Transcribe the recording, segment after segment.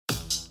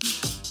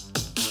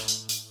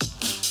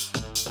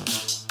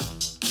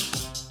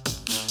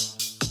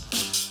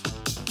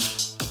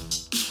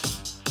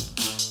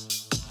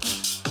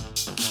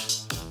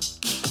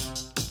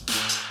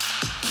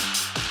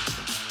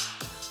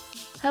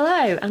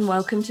Hello and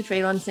welcome to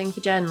Freelancing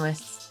for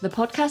Journalists, the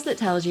podcast that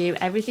tells you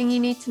everything you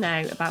need to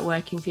know about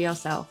working for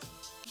yourself.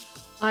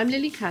 I'm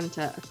Lily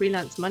Cantor, a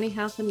freelance money,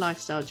 health and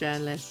lifestyle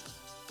journalist.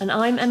 And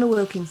I'm Emma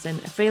Wilkinson,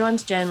 a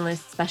freelance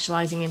journalist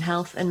specialising in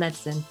health and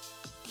medicine.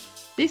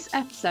 This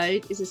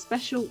episode is a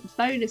special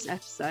bonus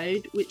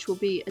episode, which will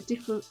be a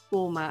different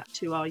format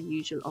to our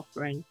usual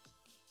offering.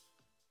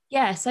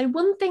 Yeah, so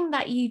one thing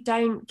that you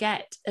don't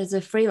get as a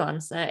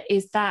freelancer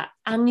is that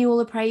annual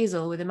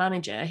appraisal with a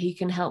manager who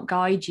can help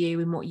guide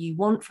you in what you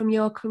want from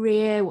your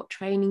career, what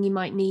training you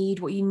might need,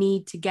 what you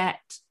need to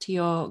get to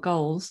your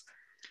goals.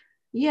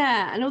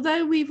 Yeah, and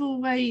although we've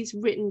always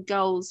written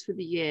goals for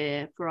the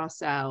year for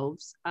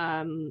ourselves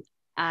and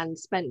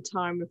spent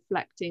time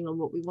reflecting on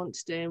what we want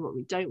to do and what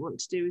we don't want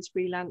to do as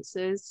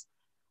freelancers,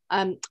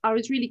 I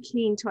was really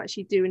keen to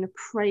actually do an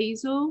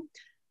appraisal.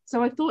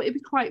 So I thought it'd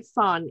be quite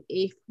fun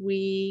if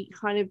we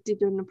kind of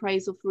did an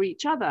appraisal for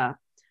each other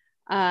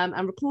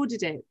and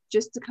recorded it,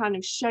 just to kind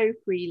of show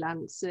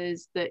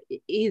freelancers that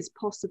it is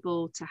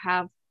possible to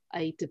have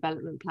a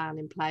development plan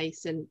in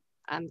place and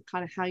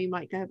kind of how you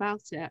might go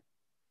about it.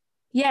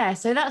 Yeah,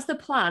 so that's the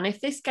plan.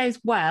 If this goes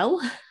well,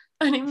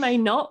 and it may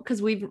not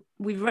because we've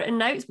written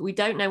notes, but we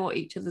don't know what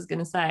each other's going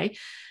to say,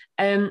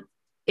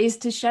 is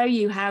to show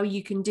you how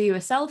you can do a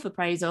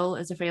self-appraisal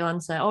as a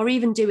freelancer or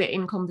even do it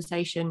in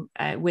conversation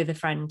with a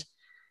friend.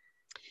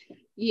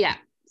 Yeah,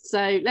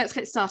 so let's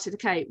get started.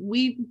 Okay,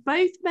 we've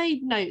both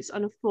made notes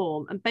on a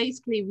form and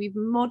basically we've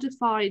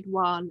modified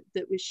one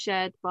that was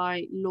shared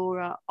by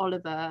Laura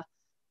Oliver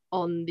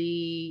on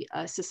the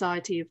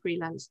Society of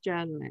Freelance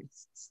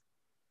Journalists.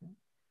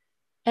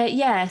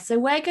 So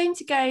we're going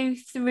to go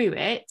through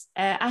it,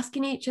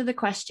 asking each other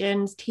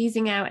questions,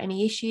 teasing out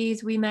any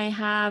issues we may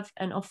have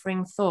and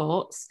offering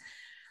thoughts.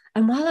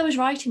 And while I was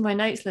writing my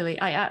notes, Lily,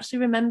 I actually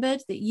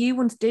remembered that you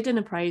once did an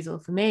appraisal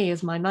for me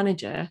as my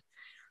manager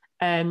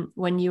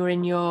when you were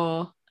in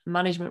your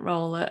management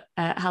role at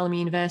Hallam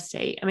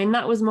University. I mean,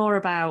 that was more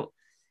about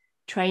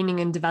training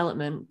and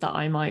development that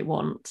I might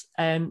want.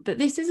 But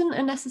this isn't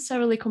a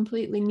necessarily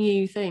completely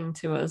new thing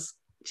to us.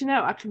 Do you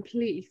know, I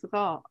completely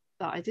forgot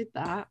that I did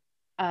that.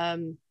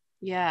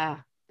 Yeah,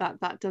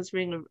 that does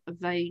ring a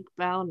vague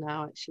bell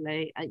now,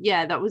 actually.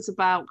 Yeah, that was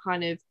about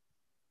kind of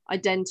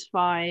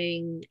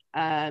identifying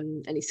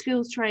any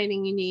skills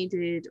training you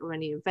needed or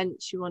any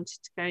events you wanted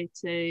to go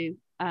to.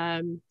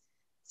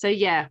 So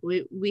yeah,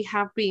 we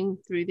have been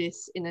through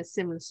this in a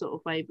similar sort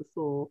of way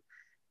before.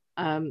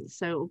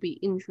 So it will be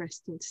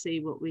interesting to see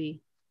what we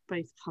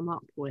both come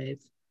up with.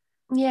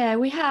 Yeah,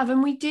 we have,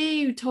 and we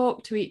do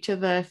talk to each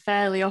other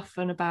fairly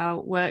often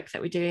about work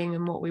that we're doing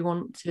and what we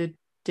want to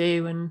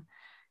do,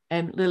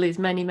 and Lily's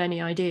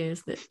many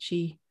ideas that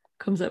she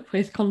comes up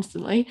with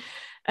constantly.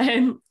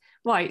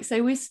 Right,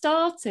 so we're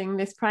starting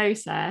this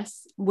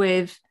process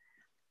with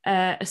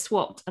a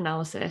SWOT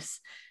analysis.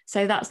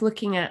 So that's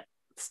looking at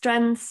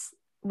strengths,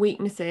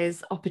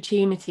 weaknesses,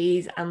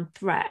 opportunities, and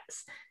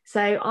threats.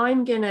 So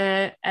I'm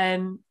gonna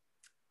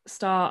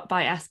start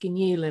by asking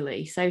you,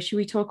 Lily. So should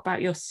we talk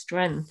about your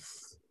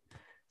strengths?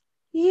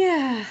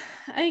 Yeah,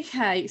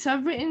 okay. So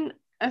I've written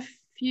a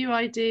few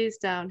ideas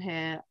down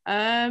here.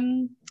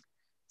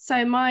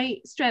 So my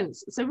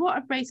strengths. So what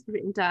I've basically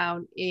written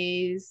down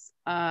is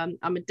I'm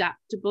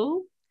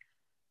adaptable,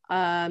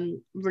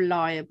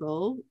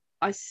 reliable.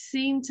 I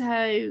seem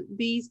to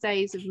these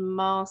days have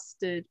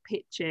mastered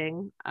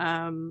pitching.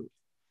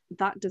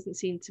 That doesn't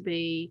seem to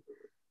be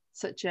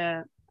such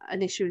an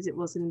issue as it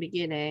was in the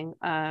beginning.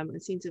 I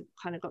seem to have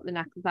kind of got the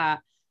knack of that.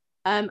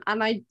 And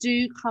I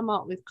do come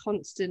up with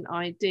constant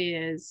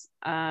ideas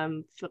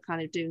for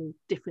kind of doing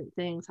different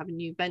things, having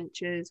new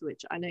ventures,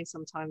 which I know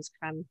sometimes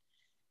can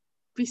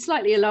be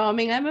slightly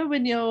alarming, Emma,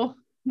 when you're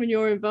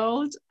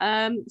involved.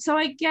 So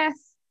I guess,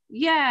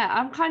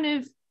 yeah,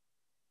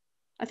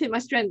 I think my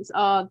strengths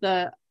are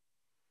that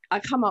I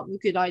come up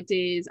with good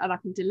ideas and I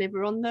can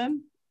deliver on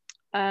them.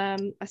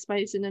 I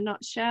suppose in a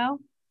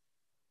nutshell.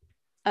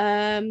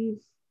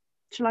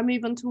 Shall I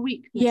move on to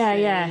weaknesses?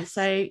 Yeah.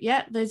 So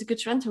yeah, there's a good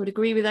strength. I would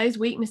agree with those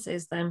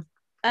weaknesses then.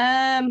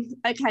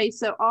 Okay,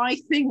 so I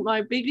think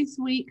my biggest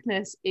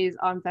weakness is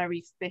I'm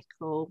very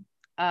fickle.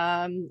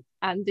 And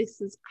this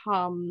has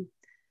come,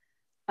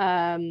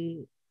 I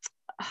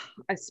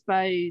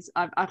suppose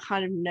I've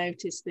kind of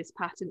noticed this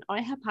pattern.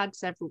 I have had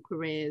several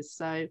careers.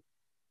 So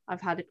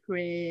I've had a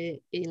career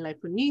in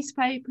local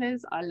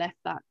newspapers. I left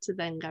that to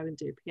then go and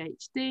do a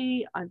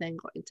PhD. I then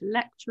got into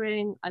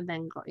lecturing. I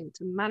then got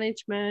into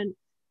management.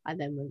 I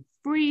then went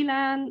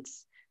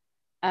freelance.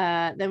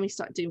 Then we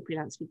started doing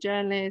freelance for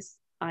journalists.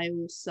 I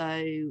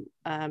also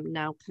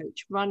now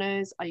coach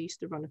runners. I used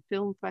to run a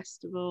film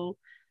festival.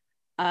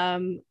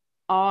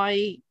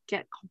 I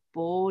get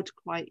bored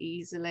quite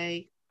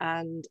easily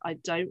and I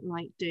don't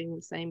like doing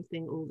the same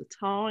thing all the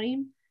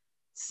time.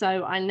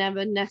 So I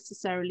never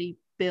necessarily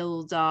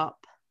build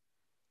up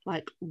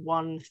like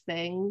one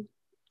thing.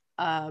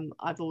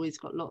 I've always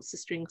got lots of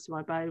strings to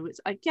my bow, which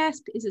I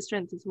guess is a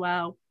strength as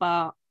well.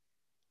 But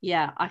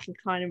yeah, I can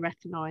kind of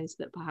recognize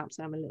that perhaps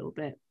I'm a little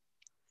bit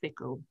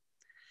fickle,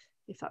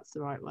 if that's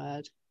the right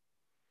word.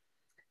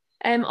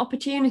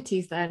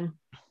 Opportunities then.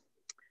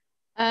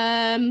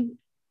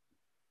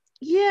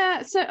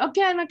 Yeah, so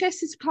again, I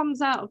guess this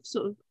comes out of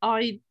sort of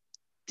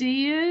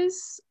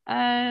ideas.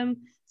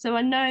 So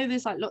I know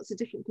there's like lots of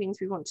different things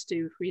we want to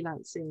do with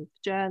freelancing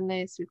for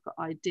journalists. We've got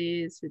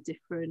ideas for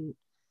different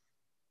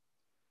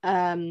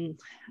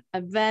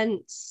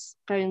events,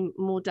 going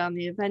more down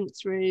the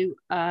events route.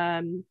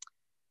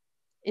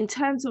 In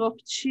terms of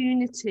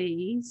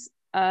opportunities,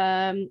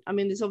 I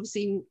mean, there's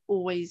obviously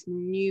always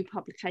new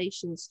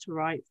publications to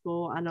write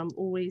for, and I'm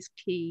always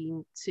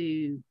keen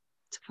to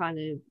kind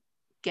of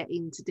get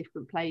into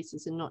different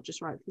places and not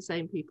just write for the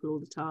same people all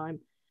the time.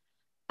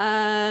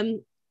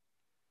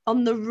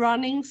 On the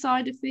running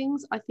side of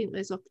things, I think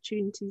there's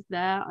opportunities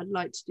there. I'd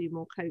like to do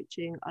more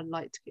coaching. I'd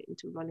like to get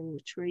into running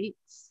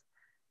retreats.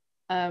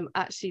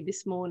 Actually,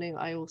 this morning,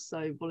 I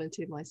also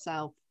volunteered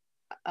myself.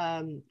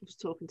 I was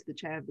talking to the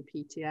chair of the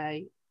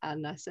PTA,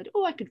 and I said,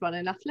 oh, I could run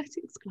an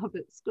athletics club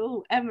at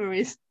school. Emma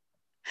is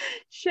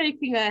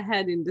shaking her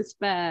head in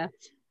despair.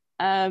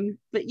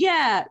 But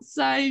yeah,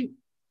 so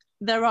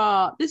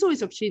there's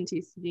always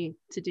opportunities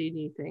to do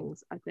new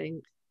things, I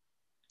think.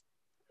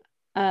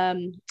 I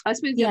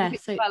suppose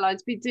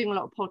I've been doing a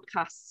lot of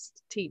podcast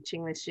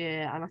teaching this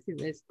year, and I think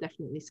there's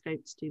definitely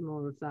scope to do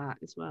more of that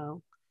as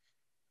well.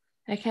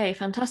 Okay,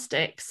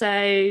 fantastic.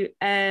 So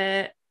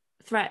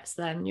threats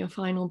then, your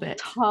final bit.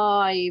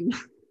 Time.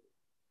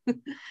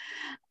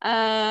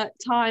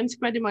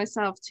 Spreading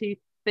myself too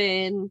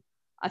thin.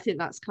 I think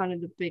that's kind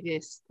of the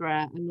biggest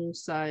threat, and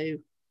also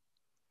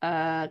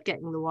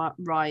getting the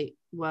right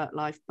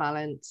work-life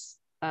balance,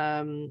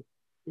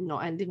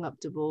 not ending up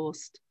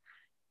divorced,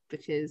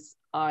 because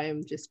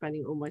I'm just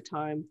spending all my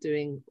time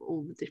doing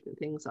all the different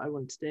things that I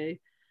want to do.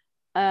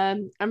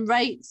 And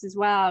rates as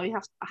well. I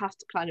have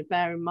to kind of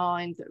bear in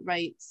mind that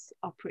rates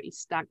are pretty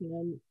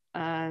stagnant,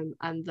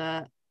 and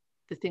the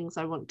things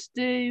I want to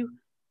do,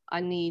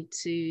 I need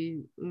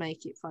to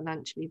make it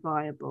financially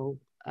viable,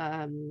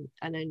 and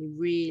only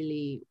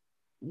really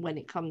when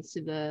it comes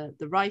to the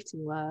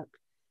writing work,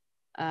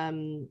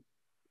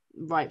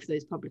 write for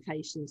those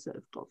publications that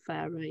have got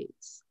fair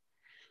rates.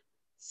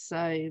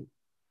 So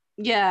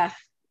yeah,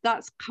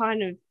 that's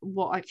kind of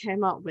what I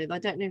came up with. I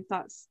don't know if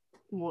that's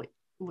what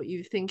you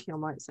were thinking I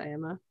might say,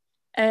 Emma.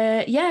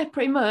 Yeah,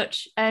 pretty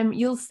much.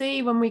 You'll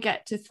see when we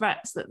get to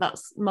threats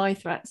that's my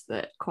threats,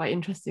 that quite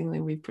interestingly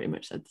we've pretty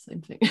much said the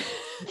same thing.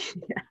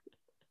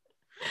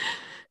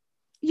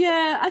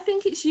 Yeah, I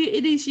think it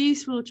is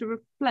useful to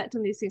reflect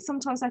on these things.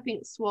 Sometimes I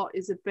think SWOT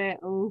is a bit,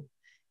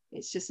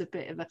 it's just a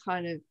bit of a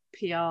kind of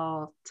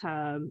PR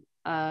term,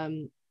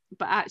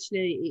 but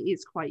actually it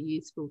is quite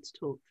useful to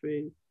talk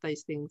through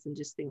those things and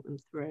just think them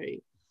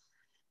through.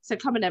 So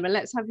come on, Emma,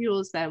 let's have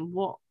yours then.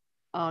 What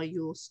are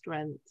your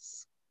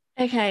strengths?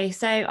 Okay,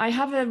 so I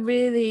have a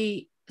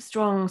really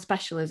strong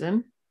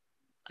specialism.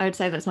 I would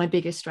say that's my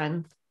biggest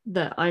strength,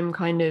 that I'm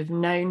kind of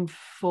known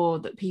for,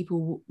 that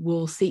people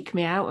will seek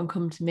me out and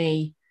come to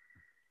me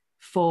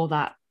for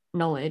that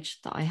knowledge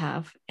that I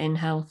have in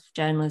health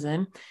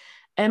journalism.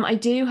 I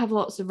do have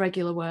lots of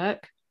regular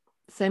work,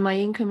 so my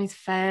income is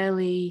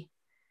fairly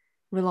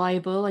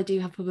reliable. I do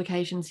have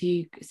publications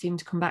who seem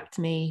to come back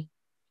to me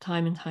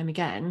time and time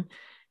again.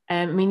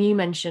 I mean, you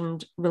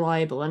mentioned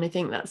reliable, and I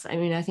think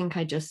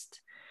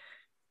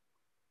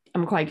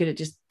I'm quite good at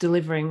just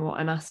delivering what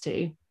I'm asked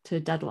to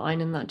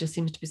deadline, and that just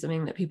seems to be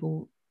something that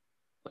people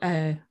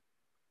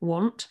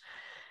want.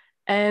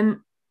 But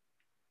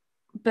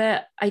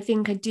I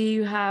think I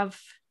do have,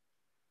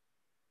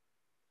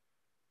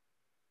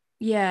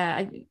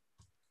 I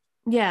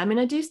mean,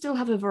 I do still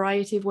have a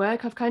variety of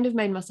work. I've kind of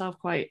made myself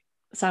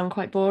sound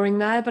quite boring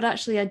there, but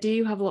actually I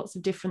do have lots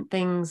of different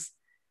things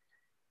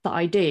that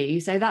I do.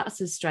 So that's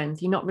a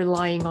strength. You're not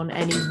relying on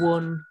any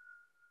one,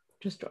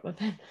 just drop my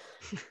pen.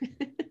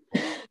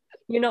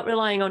 You're not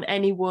relying on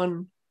any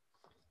one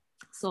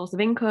source of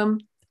income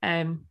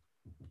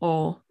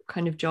or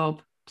kind of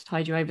job to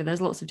tide you over.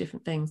 There's lots of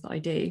different things that I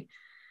do.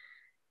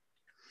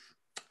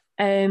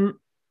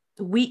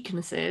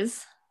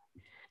 Weaknesses.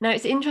 Now,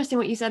 it's interesting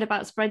what you said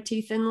about spread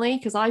too thinly,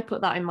 because I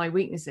put that in my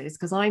weaknesses,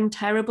 because I'm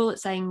terrible at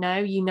saying no.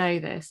 You know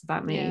this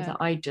about me,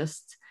 that I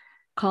just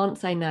can't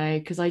say no,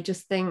 because I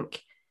just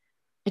think,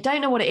 I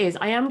don't know what it is.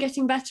 I am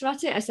getting better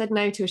at it. I said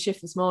no to a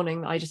shift this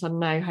morning that I just had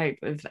no hope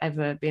of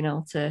ever being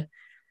able to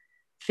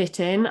fit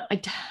in.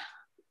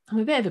 I'm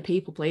a bit of a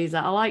people pleaser.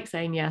 I like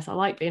saying yes. I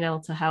like being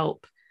able to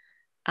help.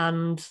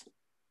 And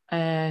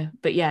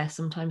but yeah,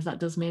 sometimes that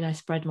does mean I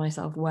spread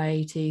myself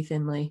way too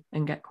thinly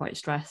and get quite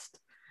stressed,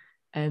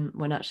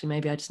 when actually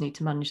maybe I just need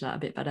to manage that a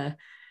bit better.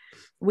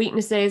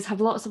 Weaknesses: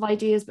 have lots of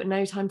ideas but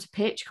no time to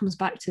pitch. Comes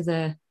back to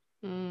the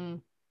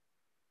am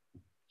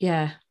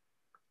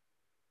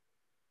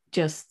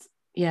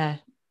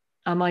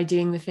I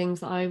doing the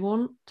things that I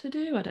want to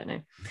do? I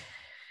don't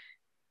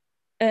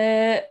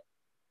know.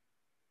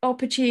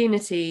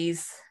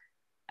 Opportunities.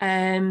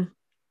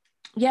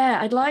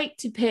 I'd like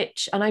to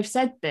pitch, and I've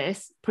said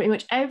this pretty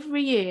much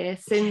every year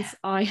since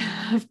I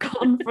have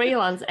gone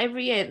freelance.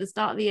 Every year at the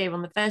start of the year,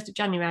 on the 1st of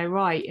January, I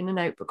write in a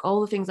notebook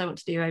all the things I want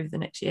to do over the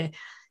next year.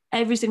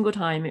 every single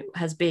time it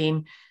has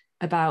been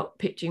about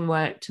pitching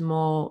work to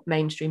more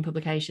mainstream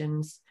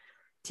publications,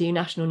 to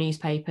national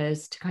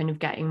newspapers, to kind of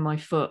getting my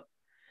foot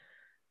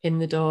in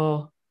the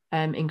door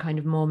in kind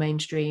of more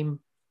mainstream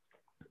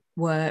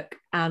work.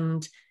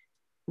 And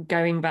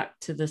going back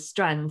to the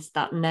strengths,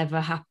 that never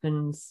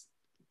happens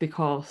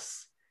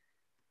because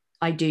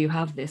I do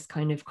have this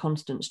kind of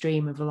constant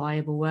stream of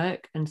reliable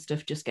work, and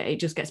stuff just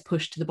gets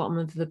pushed to the bottom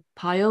of the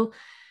pile.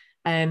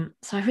 So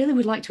I really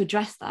would like to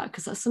address that,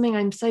 because that's something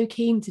I'm so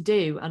keen to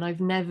do, and I've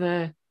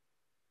never,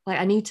 like,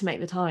 I need to make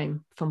the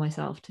time for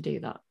myself to do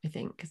that, I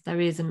think, because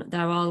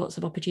there are lots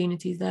of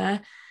opportunities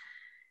there.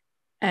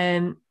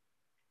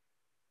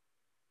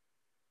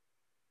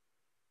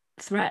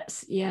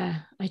 Threats,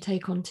 yeah, I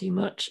take on too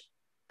much.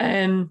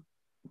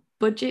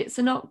 Budgets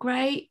are not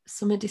great.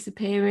 Some are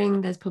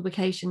disappearing. There's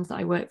publications that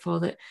I work for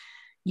that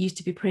used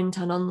to be print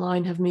and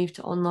online have moved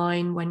to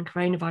online. When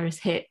coronavirus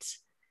hit,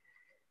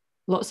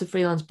 lots of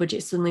freelance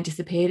budgets suddenly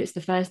disappeared. It's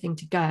the first thing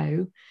to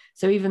go.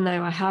 So even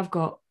though I have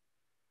got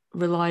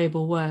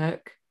reliable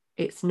work,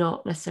 it's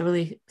not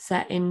necessarily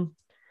set in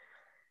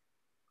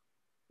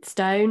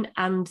stone.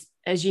 And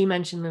as you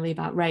mentioned, Lily,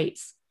 about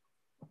rates.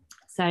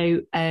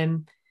 So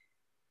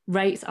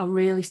rates are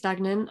really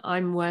stagnant.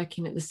 I'm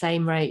working at the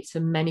same rates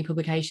for many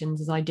publications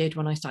as I did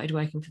when I started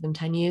working for them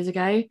 10 years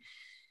ago.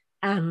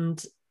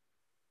 And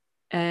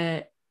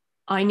I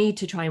need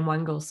to try and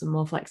wangle some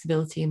more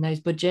flexibility in those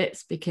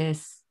budgets,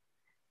 because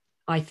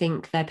I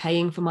think they're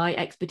paying for my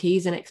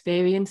expertise and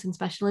experience and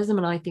specialism,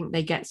 and I think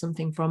they get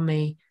something from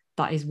me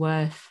that is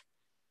worth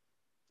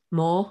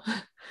more.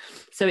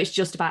 So it's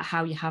just about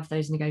how you have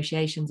those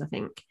negotiations, I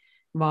think,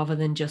 rather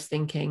than just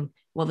thinking,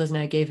 well, there's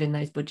no give in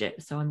those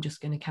budgets, so I'm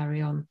just going to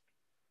carry on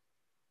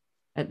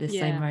at this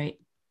same rate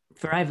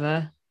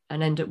forever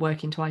and end up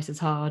working twice as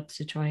hard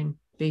to try and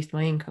boost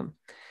my income.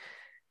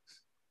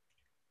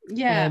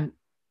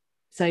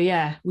 So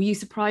yeah, were you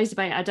surprised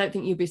by it? I don't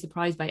think you'd be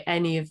surprised by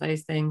any of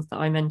those things that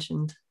I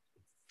mentioned.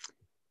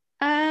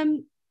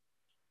 No.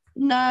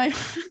 No,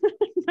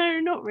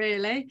 not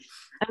really.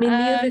 I mean,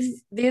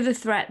 the other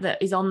threat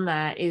that is on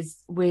there is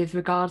with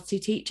regards to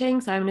teaching.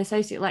 So I'm an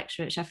associate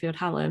lecturer at Sheffield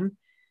Hallam,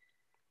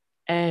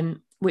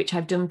 which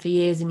I've done for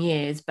years and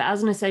years. But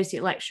as an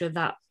associate lecturer,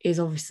 that is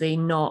obviously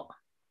not,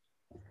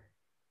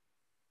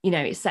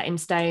 it's set in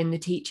stone. The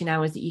teaching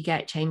hours that you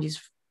get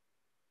changes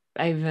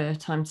over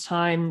time to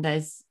time.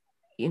 There's,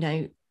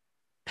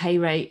 pay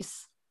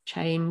rates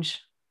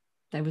change.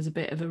 There was a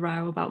bit of a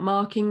row about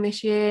marking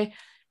this year,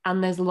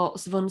 and there's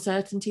lots of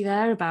uncertainty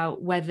there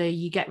about whether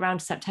you get round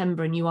to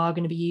September and you are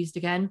going to be used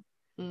again.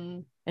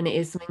 And it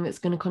is something that's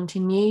going to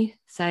continue.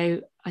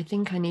 So I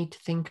think I need to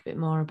think a bit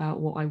more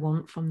about what I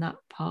want from that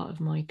part of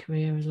my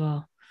career as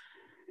well.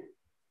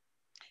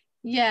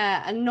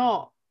 Yeah, and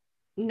not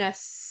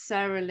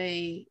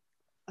necessarily,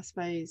 I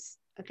suppose,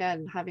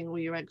 again, having all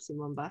your eggs in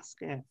one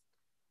basket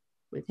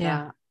with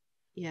that.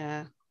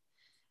 They're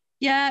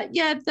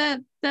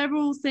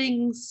all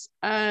things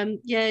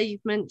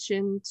you've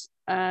mentioned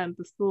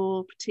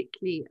before,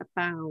 particularly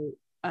about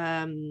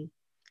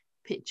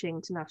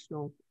pitching to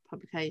national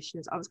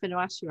publications. I was going to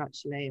ask you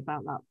actually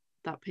about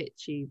that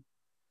pitch you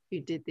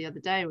did the other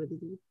day, whether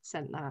you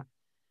sent that.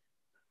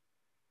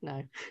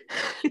 No.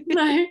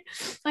 No,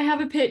 I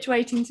have a pitch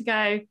waiting to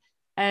go,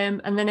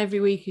 and then every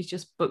week is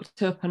just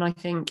booked up, and I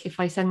think if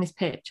I send this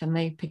pitch and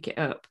they pick it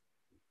up,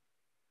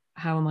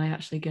 how am I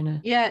actually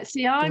gonna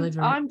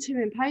I'm too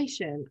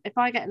impatient. If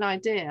I get an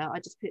idea, I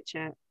just pitch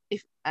it.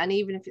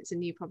 Even if it's a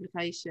new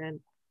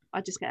publication,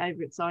 I just get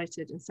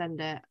overexcited and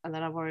send it, and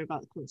then I worry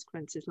about the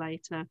consequences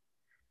later.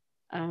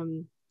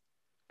 And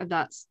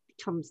that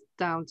comes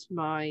down to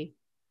my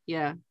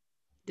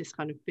this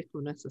kind of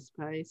fickleness, I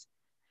suppose,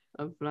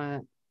 of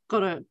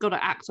gotta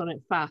act on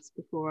it fast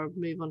before I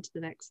move on to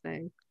the next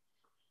thing.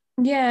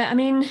 Yeah, I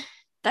mean,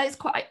 that's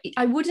quite,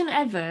 I wouldn't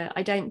ever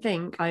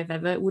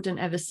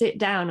sit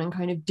down and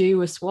kind of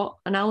do a SWOT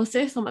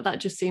analysis. That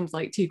just seems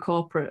like too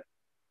corporate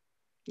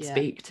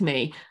speak to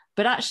me.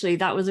 But actually,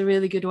 that was a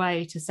really good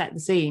way to set the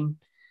scene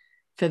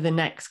for the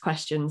next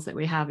questions that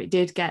we have. It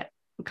did get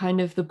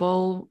kind of the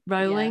ball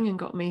rolling and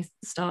got me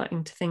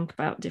starting to think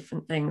about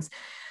different things.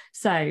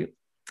 So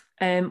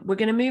we're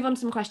going to move on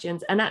to some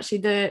questions. And actually,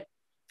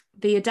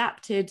 the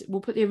adapted, we'll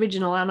put the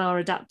original and our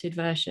adapted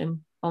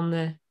version on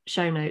the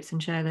show notes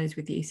and share those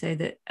with you, so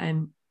that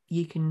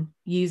you can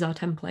use our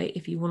template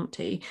if you want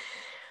to.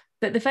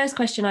 But the first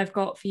question I've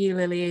got for you,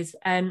 Lily, is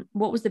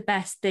what was the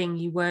best thing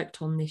you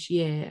worked on this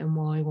year, and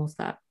why was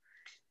that?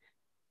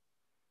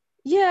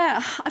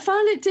 Yeah, I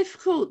found it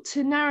difficult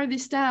to narrow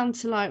this down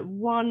to like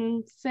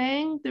one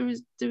thing. There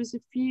was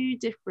a few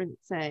different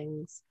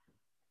things,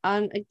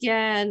 and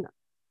again,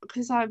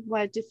 because I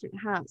wear different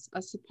hats,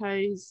 I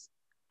suppose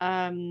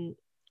I'd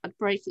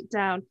break it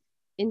down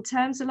in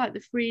terms of like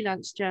the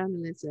freelance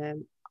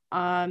journalism.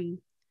 I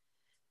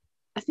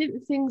think the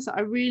things that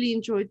I really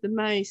enjoyed the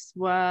most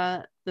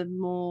were the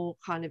more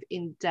kind of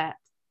in-depth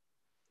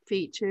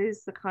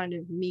features, the kind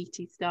of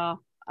meaty stuff.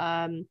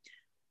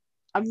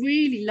 I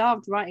really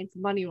loved writing for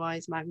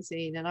Moneywise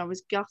magazine, and I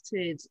was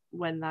gutted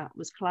when that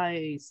was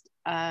closed.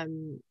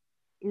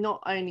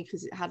 Not only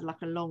because it had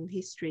like a long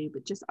history,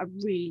 but just I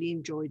really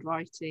enjoyed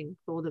writing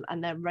for them,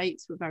 and their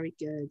rates were very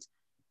good.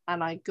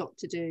 And I got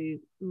to do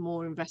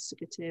more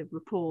investigative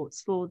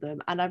reports for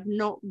them. And I've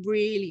not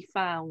really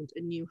found a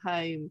new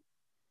home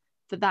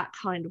for that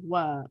kind of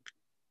work.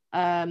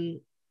 I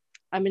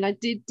mean, I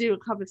did do a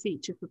cover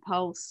feature for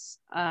Pulse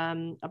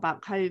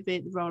about COVID,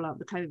 the rollout of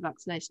the COVID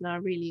vaccination. I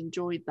really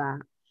enjoyed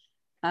that.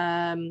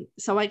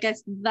 So I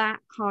guess that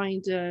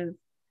kind of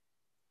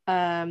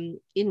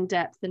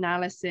in-depth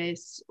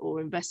analysis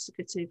or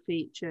investigative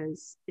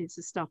features is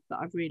the stuff that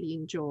I've really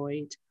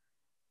enjoyed.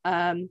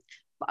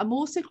 But I'm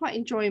also quite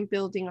enjoying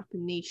building up a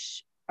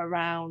niche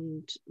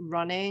around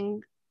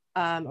running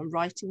and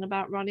writing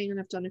about running. And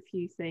I've done a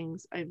few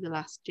things over the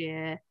last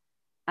year,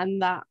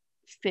 and that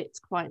fits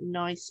quite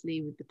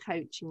nicely with the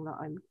coaching that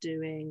I'm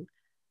doing.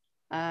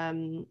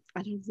 And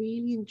I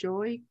really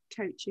enjoy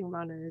coaching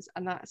runners,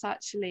 and that's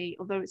actually,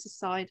 although it's a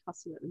side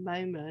hustle at the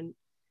moment,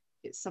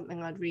 it's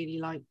something I'd really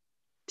like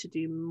to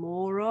do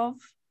more of.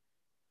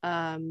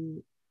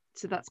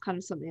 So that's kind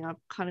of something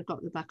I've kind of got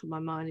at the back of my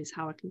mind, is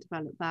how I can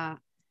develop that.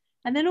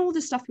 And then all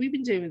the stuff we've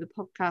been doing with the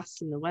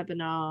podcasts and the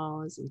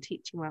webinars and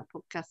teaching about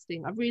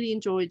podcasting, I've really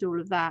enjoyed all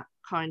of that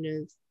kind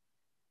of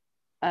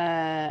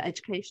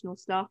educational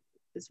stuff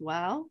as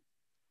well.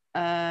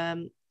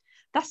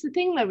 That's the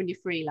thing though, when you're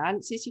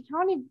freelance, is you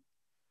can't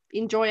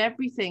enjoy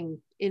everything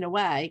in a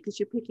way, because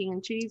you're picking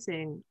and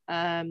choosing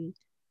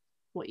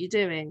what you're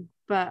doing.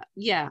 But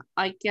yeah,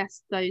 I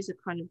guess those are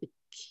kind of the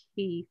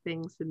key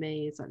things for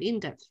me, is like the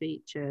in-depth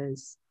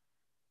features,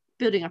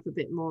 building up a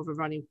bit more of a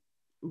running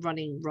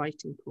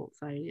writing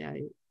portfolio,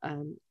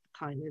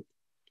 kind of,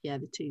 yeah,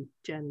 the two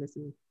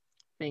journalism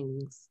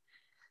things.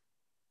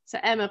 So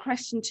Emma,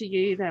 question to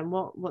you then,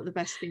 what the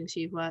best things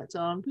you've worked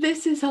on?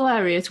 This is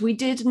hilarious. We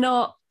did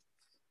not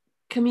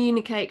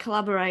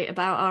collaborate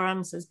about our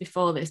answers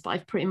before this, but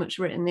I've pretty much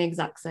written the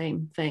exact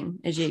same thing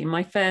as you.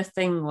 My first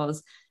thing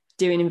was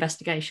doing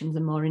investigations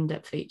and more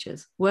in-depth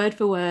features, word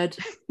for word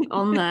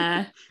on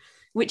there,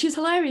 which is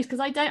hilarious because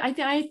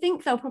I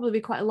think there'll probably be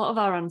quite a lot of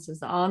our answers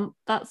that aren't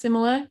that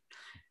similar.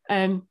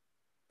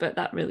 But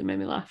that really made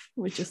me laugh.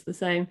 We're just the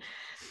same.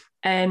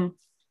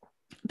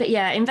 But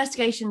yeah,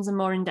 investigations and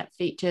more in-depth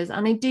features,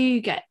 and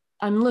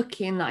I'm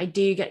lucky in that I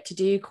do get to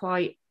do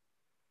quite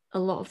a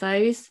lot of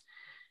those.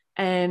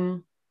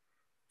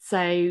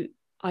 So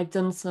I've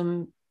done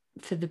some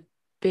for the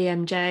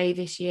BMJ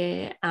this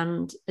year,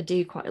 and I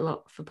do quite a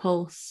lot for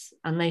Pulse,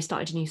 and they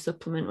started a new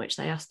supplement which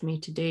they asked me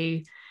to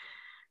do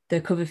the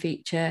cover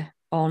feature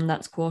on.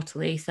 That's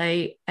quarterly. So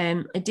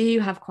I do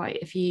have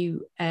quite a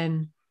few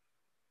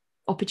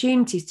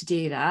opportunities to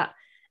do that,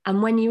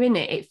 and when you're in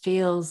it, it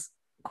feels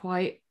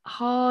quite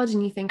hard,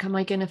 and you think, am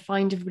I going to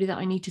find everybody that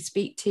I need to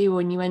speak to?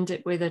 And you end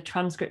up with a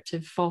transcript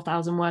of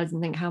 4,000 words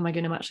and think, how am I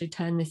going to actually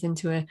turn this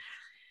into a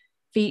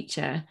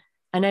feature?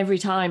 And every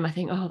time I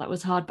think, oh, that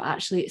was hard, but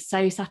actually it's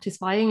so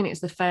satisfying. And it's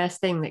the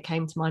first thing that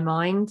came to my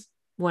mind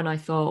when I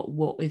thought,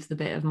 what is the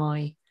bit of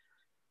my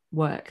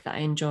work that I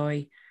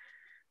enjoy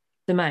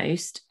the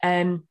most?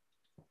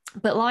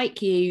 But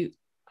like you,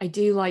 I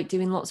do like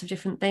doing lots of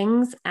different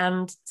things.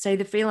 And so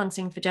the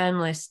freelancing for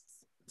journalists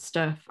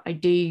stuff,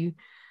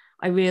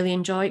 I really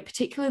enjoy,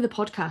 particularly the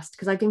podcast,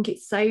 because I think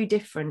it's so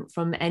different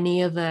from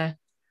any other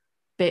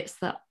bits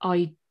that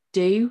I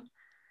do.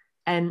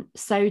 And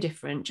so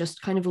different,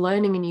 just kind of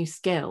learning a new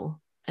skill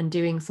and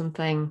doing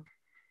something,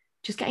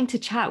 just getting to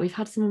chat. We've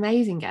had some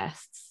amazing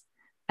guests,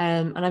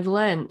 and I've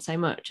learned so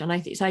much. And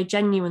I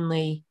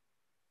genuinely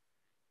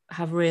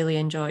have really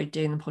enjoyed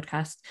doing the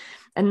podcast.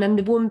 And then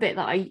the one bit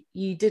that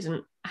you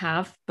didn't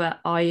have, but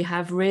I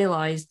have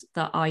realised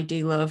that I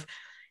do love,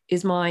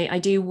 is I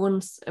do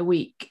once a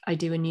week, I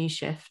do a news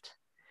shift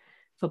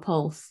for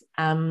Pulse,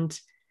 and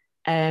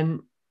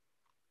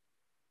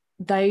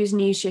those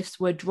news shifts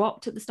were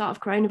dropped at the start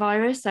of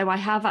coronavirus. So I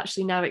have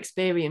actually now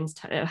experienced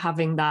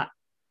having that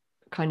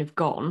kind of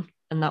gone,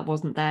 and that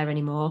wasn't there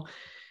anymore.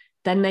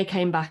 Then they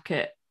came back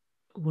at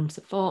once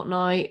a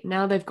fortnight.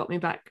 Now they've got me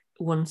back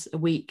once a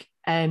week.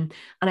 And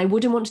I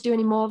wouldn't want to do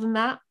any more than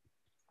that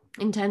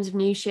in terms of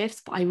news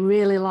shifts, but I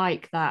really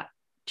like that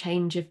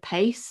change of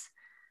pace.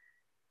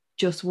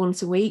 Just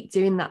once a week,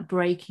 doing that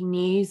breaking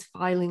news,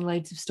 filing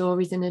loads of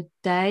stories in a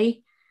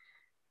day.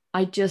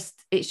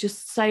 It's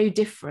just so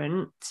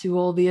different to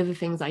all the other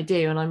things I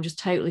do. And I'm just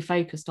totally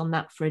focused on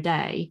that for a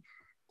day.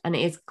 And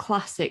it is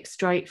classic,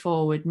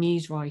 straightforward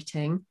news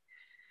writing.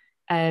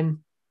 Yeah,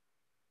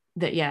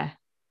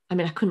 I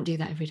mean, I couldn't do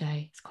that every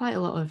day. It's quite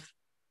a lot of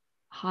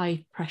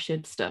high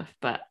pressured stuff,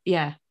 but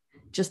yeah,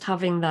 just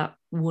having that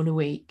one a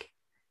week,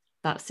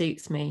 that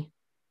suits me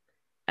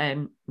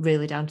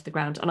really down to the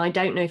ground. And I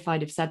don't know if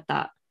I'd have said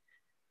that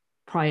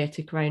prior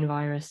to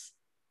coronavirus.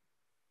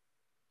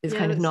 It's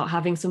kind of not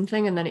having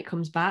something and then it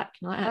comes back.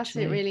 Like, that's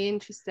it, really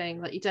interesting.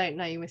 Like, you don't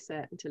know you miss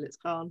it until it's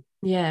gone.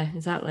 Yeah,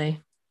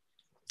 exactly.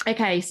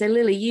 Okay, so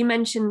Lily, you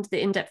mentioned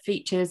the in-depth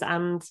features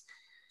and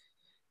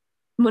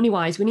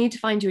Money-wise, we need to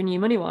find you a new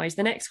Money-wise.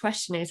 The next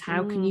question is,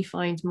 how can Mm. you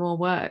find more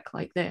work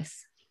like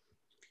this?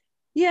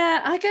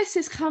 Yeah, I guess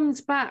this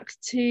comes back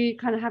to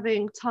kind of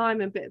having time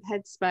and a bit of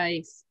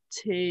headspace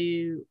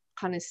to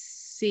kind of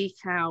seek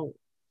out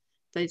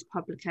those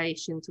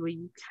publications where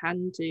you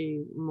can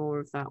do more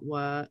of that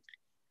work.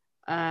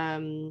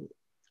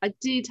 I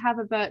did have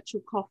a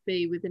virtual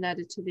coffee with an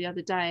editor the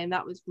other day, and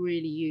that was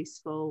really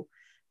useful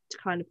to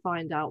kind of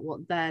find out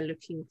what they're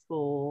looking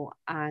for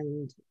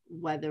and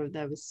whether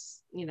there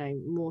was, you know,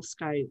 more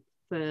scope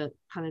for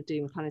kind of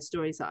doing the kind of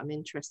stories that I'm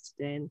interested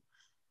in.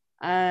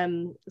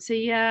 So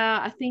yeah,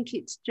 I think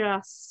it's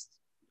just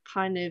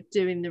kind of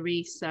doing the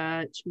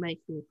research,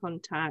 making the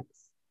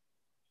contacts,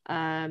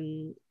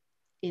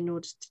 in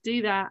order to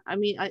do that. I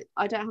mean,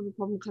 I don't have a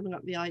problem coming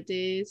up with the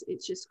ideas.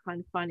 It's just kind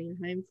of finding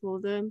a home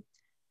for them.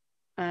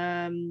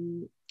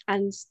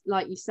 And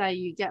like you say,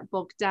 you get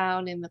bogged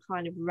down in the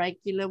kind of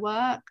regular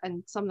work,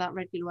 and some of that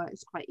regular work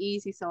is quite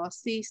easy. So I'll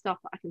see stuff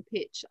that I can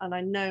pitch, and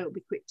I know it'll be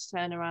quick to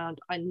turn around.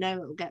 I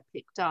know it'll get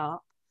picked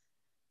up.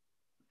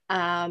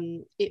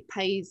 It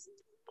pays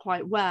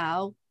quite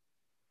well,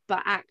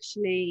 but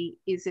actually,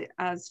 is it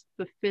as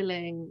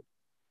fulfilling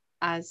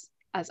as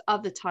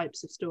other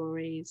types of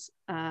stories?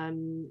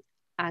 And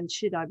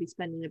should I be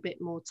spending a bit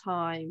more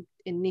time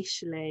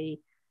initially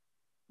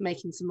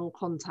making some more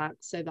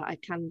contacts so that I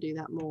can do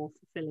that more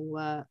fulfilling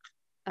work?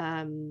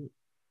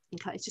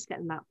 It's just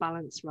getting that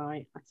balance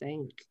right, I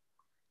think.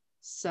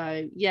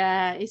 So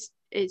yeah,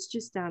 it's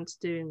just down to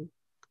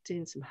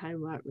doing some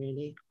homework,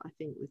 really, I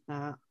think, with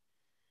that.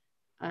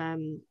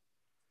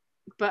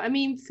 But I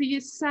mean, for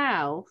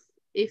yourself,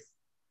 if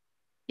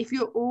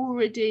you're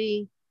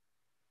already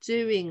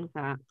doing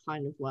that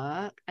kind of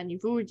work and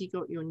you've already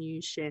got your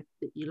new shift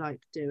that you like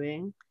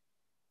doing,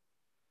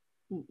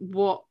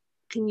 what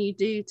can you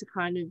do to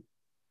kind of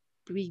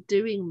be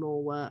doing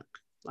more work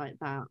like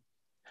that?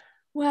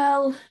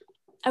 Well,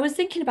 I was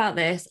thinking about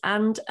this,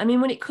 and I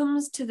mean, when it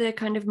comes to the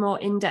kind of more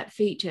in-depth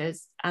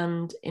features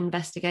and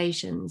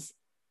investigations,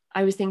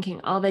 I was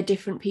thinking, are there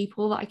different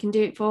people that I can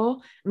do it for?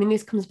 I mean,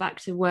 this comes back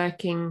to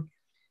working,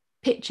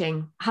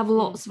 pitching. I have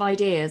lots of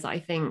ideas. I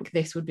think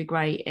this would be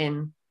great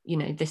in, you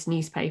know, this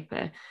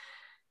newspaper.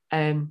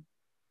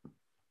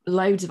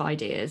 Loads of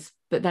ideas,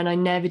 but then I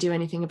never do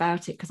anything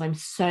about it because I'm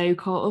so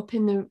caught up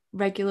in the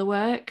regular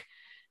work.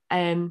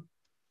 So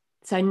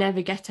I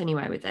never get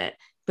anywhere with it.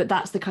 But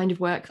that's the kind of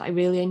work that I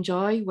really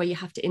enjoy, where you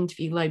have to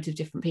interview loads of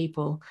different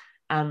people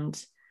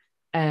and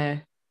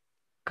kind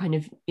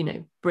of, you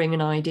know, bring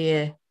an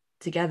idea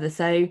together.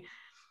 So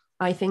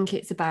I think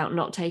it's about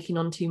not taking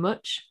on too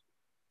much,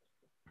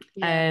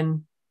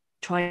 trying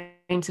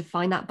to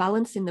find that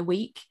balance in the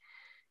week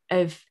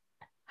of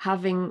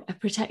having a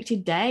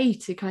protected day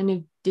to kind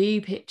of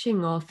do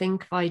pitching or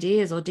think of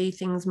ideas or do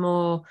things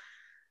more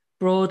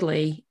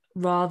broadly,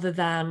 rather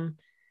than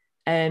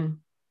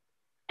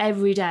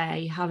every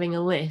day having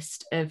a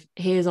list of,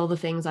 here's all the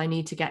things I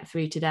need to get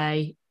through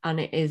today, and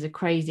it is a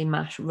crazy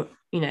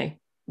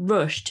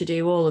rush to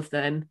do all of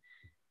them.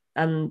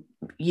 And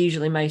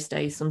usually most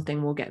days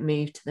something will get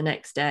moved to the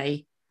next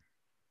day,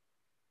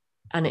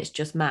 and it's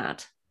just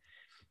mad.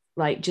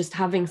 Like, just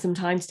having some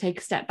time to take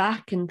a step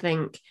back and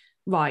think,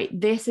 right,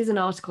 this is an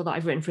article that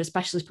I've written for a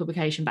specialist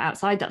publication, but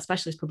outside that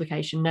specialist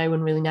publication, no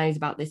one really knows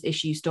about this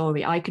issue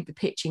story. I could be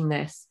pitching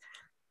this,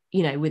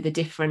 you know, with a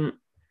different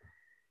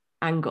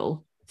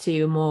angle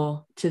to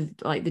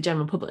like the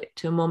general public,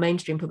 to a more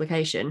mainstream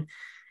publication,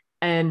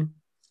 and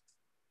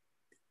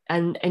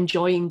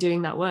enjoying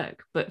doing that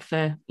work, but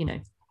for, you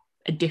know,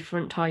 a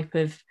different type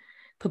of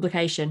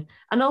publication.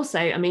 And also,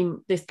 I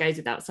mean, this goes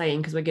without saying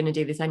because we're going to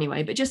do this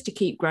anyway, but just to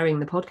keep growing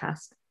the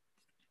podcast,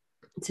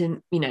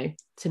 to, you know,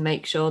 to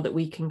make sure that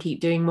we can keep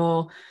doing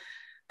more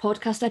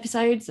podcast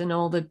episodes and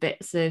all the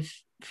bits of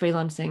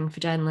freelancing for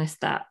journalists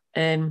that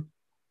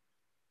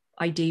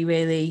I do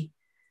really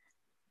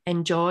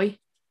enjoy.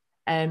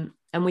 And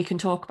we can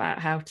talk about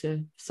how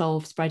to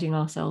solve spreading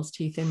ourselves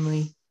too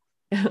thinly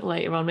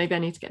later on. Maybe I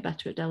need to get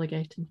better at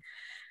delegating.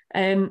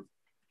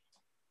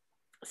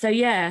 So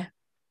yeah,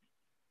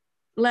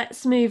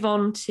 let's move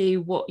on to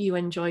what you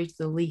enjoyed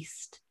the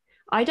least.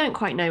 I don't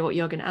quite know what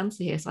you're going to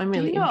answer here, so I'm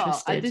really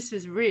interested. This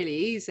was really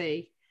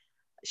easy.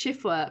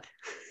 Shift work.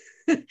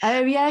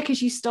 Oh yeah,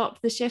 because you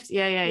stopped the shifts.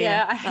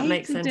 Yeah. I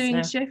hated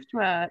doing shift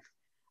work,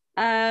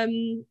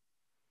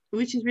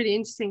 which is really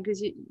interesting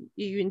because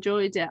you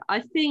enjoyed it.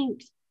 I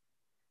think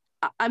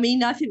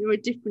there are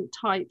different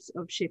types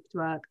of shift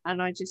work,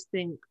 and I just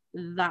think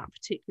that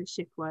particular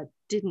shift work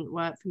didn't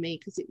work for me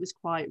because it was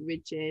quite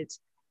rigid.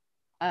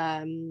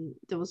 There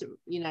wasn't,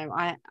 you know,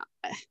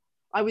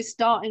 I was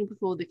starting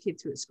before the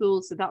kids were at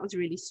school, so that was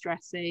really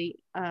stressy.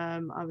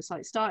 I was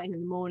like starting in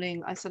the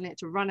morning. I suddenly had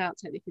to run out,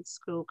 take the kids to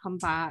school, come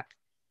back,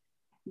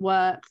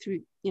 work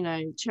through, you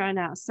know, churn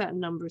out a certain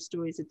number of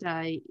stories a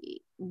day.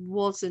 It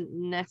wasn't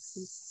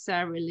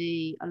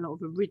necessarily a lot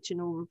of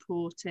original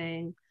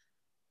reporting.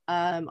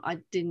 I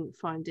didn't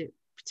find it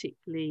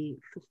particularly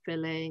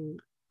fulfilling.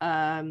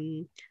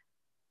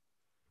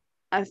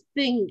 I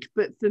think,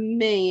 but for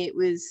me, it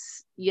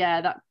was,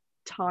 that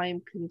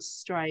time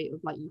constraint of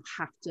like you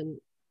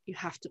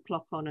have to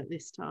clock on at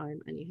this time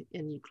and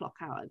you clock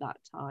out at that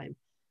time.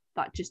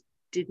 That just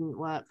didn't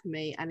work for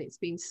me. And it's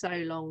been so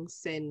long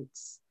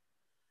since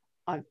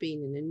I've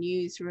been in a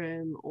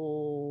newsroom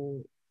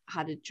or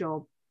had a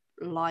job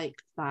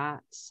like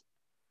that.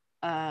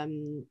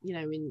 You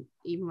know,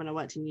 even when I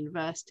worked in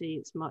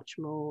university, you're much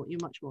more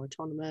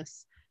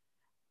autonomous.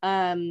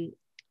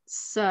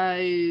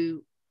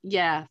 So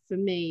yeah, for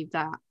me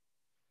that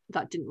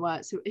didn't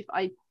work. So if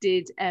I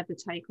did ever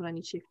take on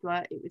any shift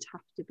work, it would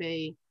have to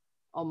be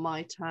on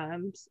my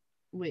terms,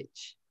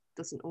 which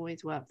doesn't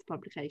always work for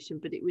publication,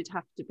 but it would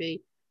have to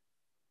be,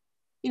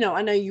 you know,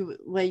 I know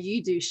where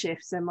you do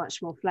shifts, they're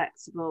much more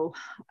flexible,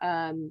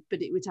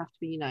 but it would have to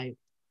be, you know,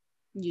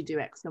 you do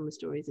X number of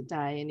stories a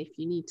day, and if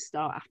you need to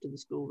start after the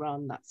school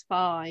run, that's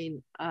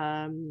fine.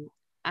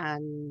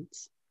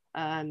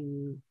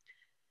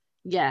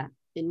 Yeah,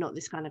 and not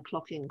this kind of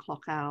clock in,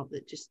 clock out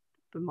that just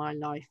for my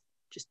life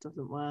just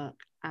doesn't work.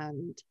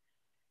 And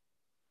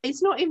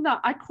it's not even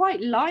that I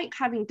quite like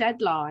having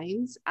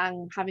deadlines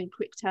and having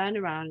quick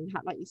turnaround and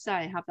like you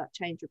say, have that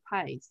change of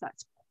pace.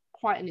 That's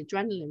quite an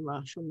adrenaline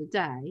rush on the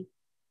day.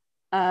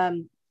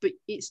 But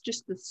it's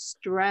just the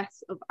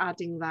stress of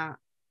adding that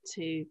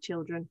to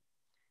children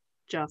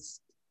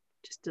just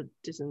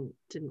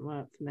didn't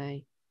work for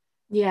me.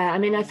 Yeah, I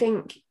mean, I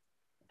think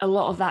a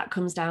lot of that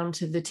comes down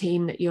to the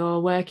team that you're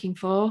working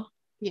for.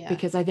 Yeah.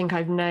 Because I think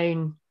I've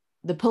known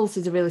the Pulse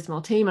is a really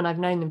small team, and I've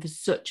known them for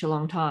such a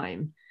long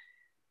time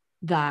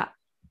that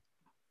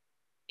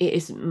it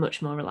is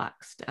much more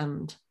relaxed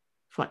and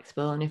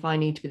flexible. And if I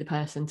need to be the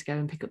person to go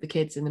and pick up the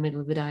kids in the middle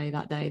of the day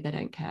that day, they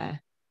don't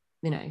care.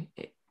 You know,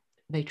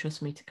 they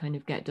trust me to kind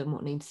of get done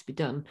what needs to be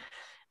done.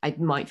 I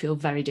might feel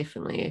very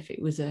differently if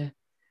it was a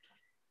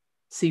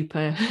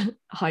super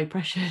high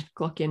pressure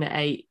clock in at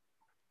 8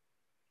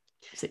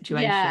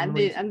 situation. Yeah,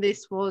 and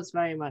this was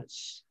very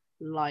much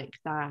like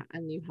that,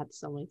 and you had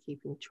someone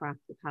keeping track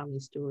of how many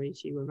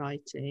stories you were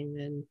writing,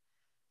 and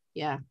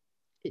yeah,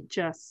 it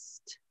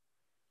just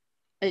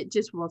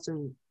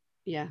wasn't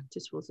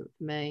for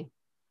me.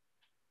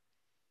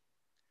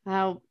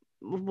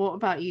 What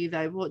about you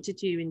though? What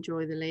did you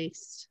enjoy the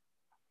least?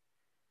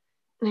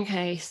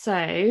 Okay, so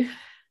I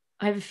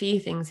have a few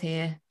things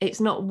here. It's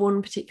not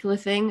one particular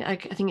thing. I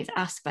think it's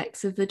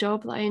aspects of the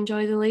job that I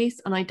enjoy the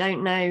least, and I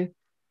don't know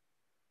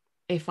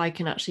if I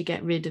can actually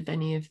get rid of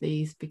any of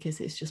these because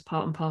it's just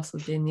part and parcel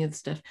of doing the other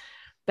stuff.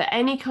 But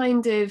any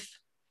kind of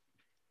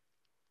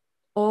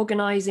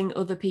organizing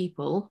other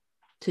people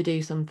to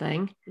do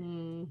something,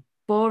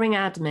 boring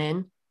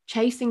admin,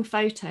 chasing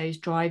photos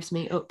drives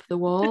me up the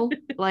wall.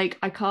 Like,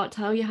 I can't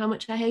tell you how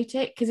much I hate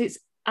it, because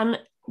and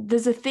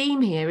there's a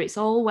theme here. It's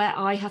all where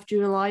I have to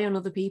rely on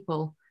other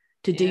people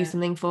to do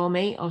something for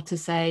me, or to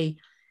say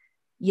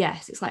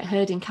yes. It's like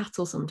herding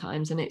cattle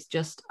sometimes, and it's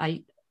just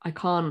I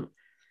can't.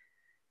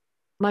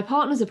 My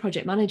partner's a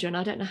project manager, and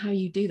I don't know how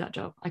you do that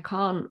job. I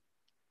can't,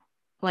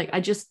 like,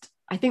 I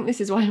think this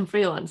is why I'm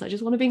freelance. I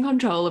just want to be in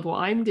control of what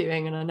I'm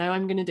doing, and I know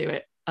I'm going to do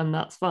it, and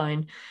that's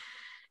fine.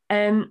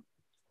 And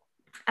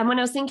when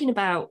I was thinking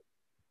about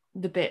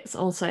the bits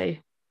also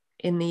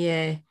in the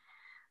year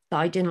that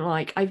I didn't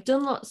like, I've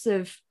done lots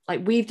of,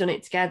 like, we've done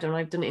it together and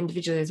I've done it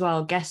individually as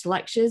well, guest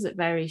lectures at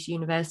various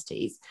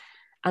universities.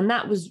 And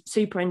that was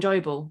super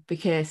enjoyable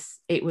because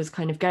it was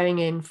kind of going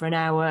in for an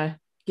hour,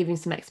 giving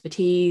some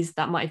expertise.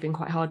 That might have been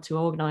quite hard to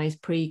organise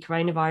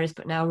pre-coronavirus,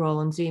 but now we're all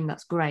on Zoom.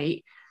 That's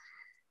great.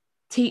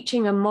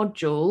 Teaching a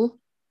module,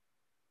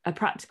 a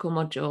practical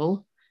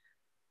module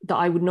that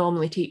I would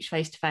normally teach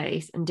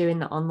face-to-face, and doing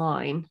that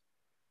online,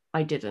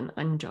 I didn't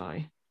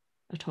enjoy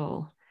at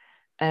all.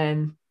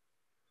 And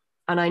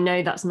I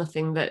know that's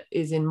nothing that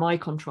is in my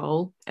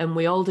control, and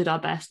we all did our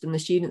best and the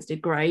students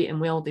did great and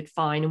we all did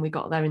fine and we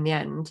got there in the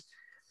end.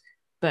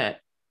 But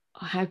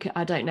I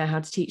don't know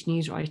how to teach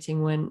news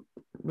writing when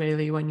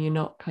you're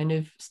not kind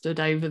of stood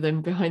over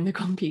them behind the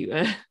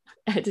computer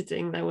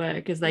editing their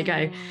work as they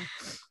go.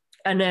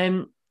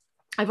 And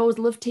I've always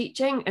loved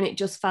teaching, and it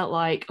just felt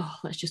like, oh,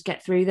 let's just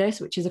get through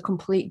this, which is a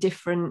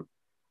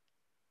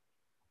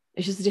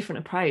it's just a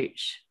different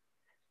approach,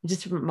 just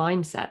a different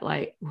mindset.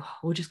 Like,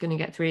 we're just going to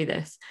get through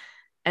this.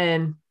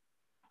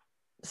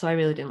 So I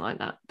really didn't like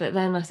that. But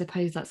then I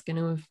suppose that's going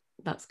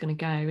to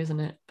go, isn't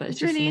it? But it's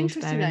just really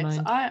interesting though, because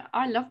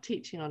I love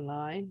teaching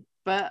online,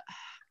 but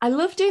I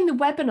love doing the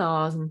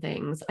webinars and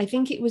things. I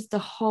think it was the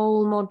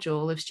whole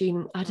module of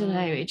student. I don't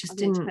know. It just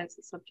didn't. Depends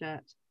the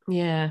subject.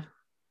 Yeah.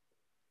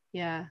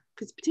 Yeah,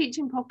 because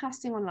teaching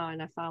podcasting online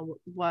I found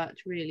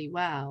worked really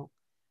well,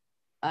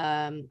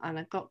 and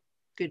I got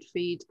good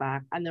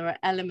feedback. And there are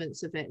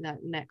elements of it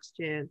that next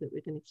year that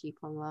we're going to keep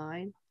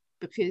online,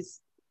 because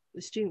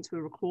the students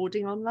were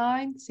recording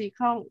online, so you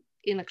can't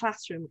in a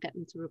classroom get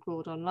them to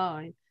record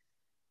online.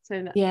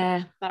 So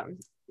that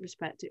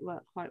respect, it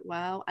worked quite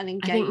well. And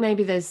I think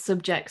maybe there's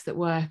subjects that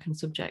work and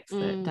subjects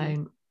that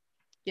don't.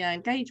 Yeah,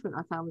 engagement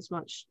I found was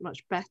much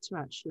better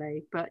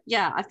actually. But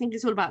yeah, I think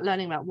it's all about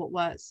learning about what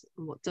works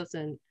and what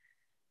doesn't.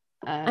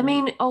 I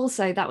mean,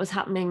 also that was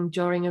happening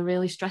during a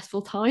really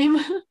stressful time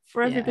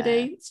for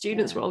everybody.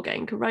 Students were all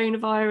getting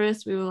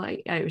coronavirus. We were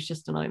like, oh, it was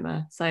just a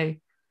nightmare. So,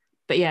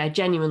 but yeah,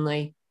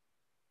 genuinely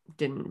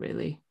didn't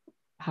really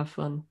have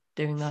fun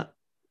doing that.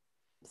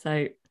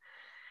 So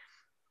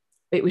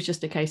it was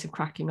just a case of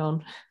cracking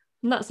on.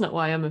 And that's not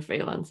why I'm a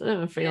freelancer.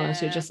 I'm a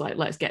freelancer, just like,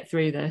 let's get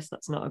through this.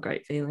 That's not a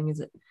great feeling, is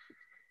it?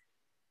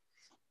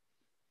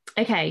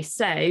 Okay,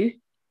 so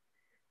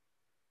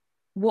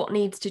what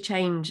needs to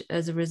change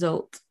as a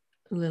result,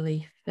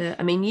 Lily?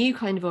 I mean, you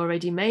kind of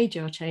already made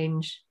your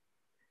change.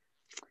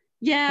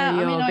 Yeah,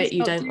 I mean,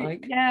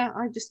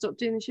 I just stopped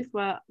doing the shift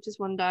work. Just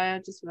one day, I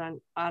just went,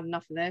 I had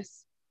enough of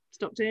this.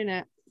 Stop doing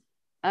it.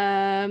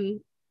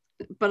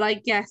 But I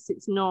guess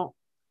it's not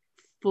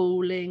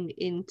falling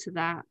into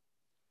that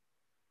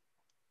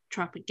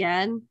trap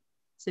again.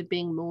 So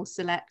being more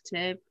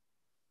selective,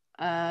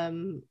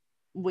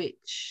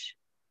 which,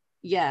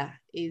 yeah,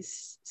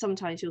 is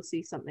sometimes you'll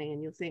see something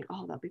and you'll think,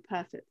 oh, that'd be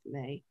perfect for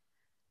me.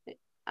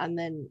 And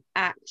then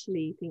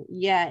actually think,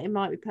 yeah, it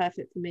might be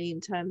perfect for me in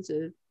terms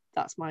of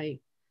that's my,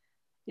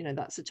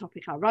 that's a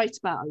topic I write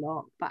about a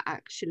lot, but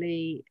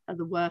actually are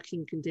the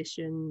working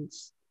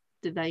conditions,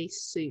 do they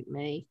suit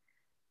me?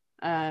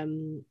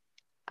 And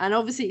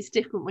obviously it's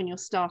different when you're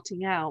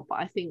starting out, but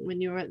I think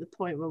when you're at the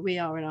point where we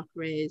are in our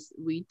careers,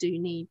 we do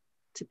need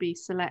to be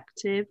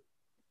selective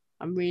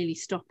and really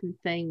stop and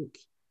think,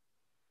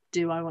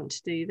 do I want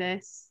to do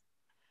this?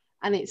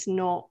 And it's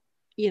not,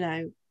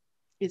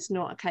 it's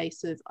not a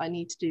case of I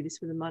need to do this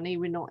for the money.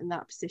 We're not in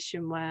that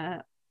position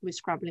where we're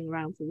scrabbling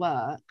around for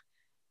work.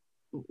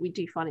 We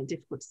do find it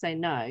difficult to say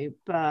no,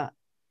 but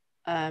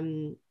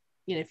if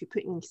you're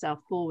putting yourself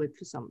forward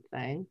for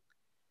something,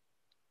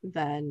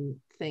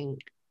 then think,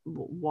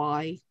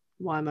 why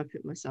am I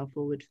putting myself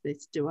forward for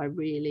this? Do I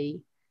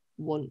really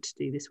want to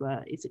do this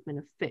work? Is it going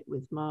to fit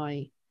with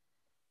my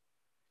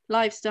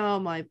lifestyle,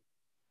 my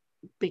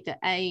bigger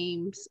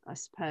aims, I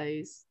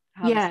suppose?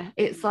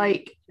 It's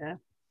like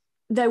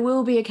there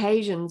will be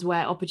occasions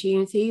where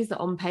opportunities that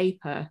on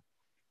paper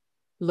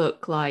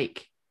look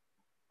like,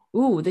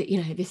 oh, that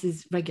this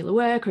is regular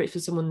work, or it's for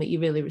someone that you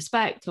really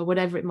respect, or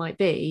whatever it might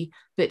be,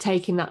 but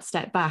taking that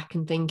step back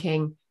and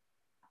thinking,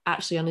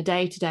 actually, on a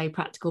day-to-day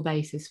practical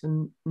basis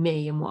for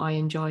me and what I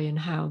enjoy and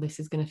how this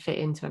is going to fit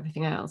into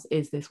everything else,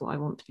 is this what I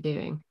want to be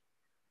doing?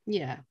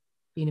 Yeah.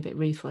 Being a bit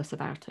ruthless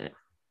about it.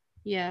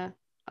 Yeah,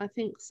 I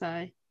think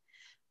so.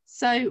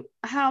 So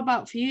how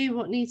about for you?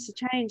 What needs to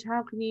change?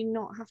 How can you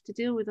not have to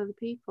deal with other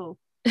people?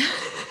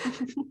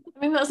 I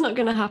mean, that's not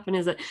going to happen,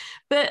 is it?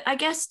 But I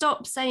guess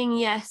stop saying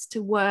yes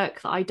to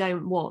work that I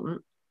don't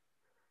want.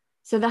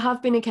 So there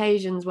have been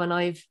occasions when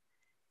I've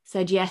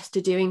said yes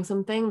to doing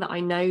something that I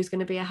know is going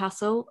to be a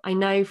hassle. I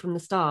know from the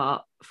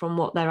start, from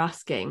what they're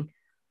asking,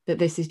 that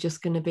this is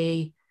just going to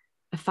be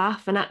a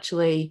faff. And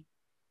actually,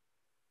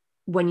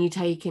 when you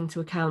take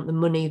into account the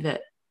money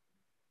that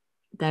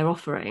they're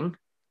offering,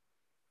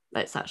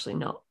 that's actually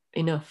not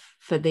enough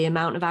for the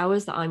amount of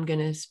hours that I'm going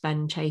to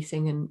spend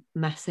chasing and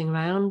messing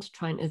around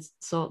trying to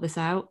sort this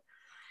out.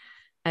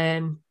 I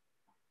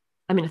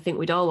mean, I think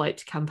we'd all like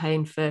to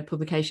campaign for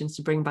publications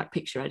to bring back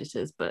picture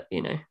editors, but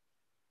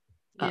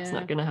that's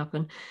not going to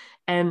happen.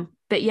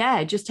 But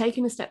yeah, just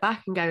taking a step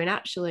back and going,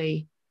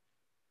 actually,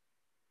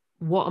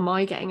 what am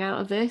I getting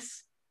out of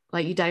this?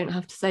 Like, you don't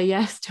have to say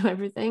yes to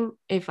everything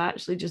if I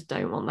actually just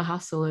don't want the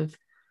hassle of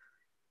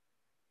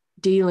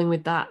dealing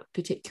with that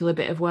particular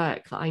bit of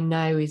work that I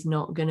know is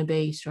not going to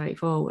be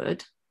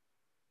straightforward.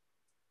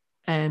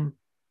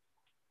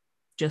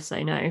 Just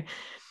say no.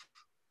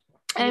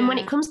 And when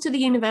it comes to the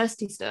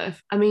university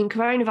stuff, I mean,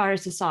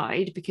 coronavirus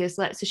aside, because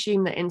let's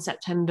assume that in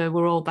September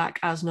we're all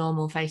back as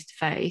normal face to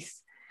face.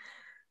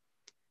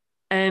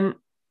 And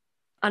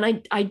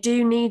I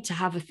do need to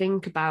have a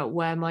think about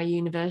where my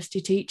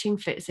university teaching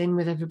fits in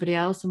with everybody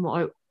else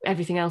and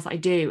everything else I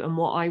do and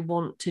what I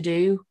want to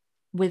do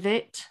with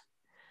it.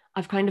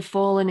 I've kind of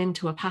fallen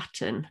into a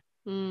pattern.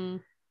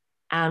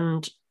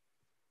 And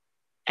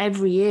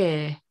every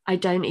year, I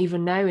don't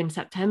even know in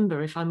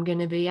September if I'm going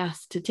to be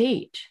asked to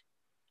teach.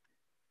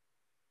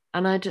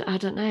 And I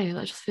don't know,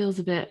 that just feels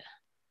a bit,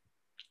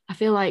 I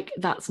feel like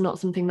that's not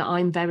something that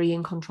I'm very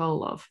in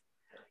control of.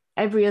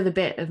 Every other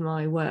bit of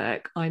my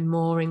work, I'm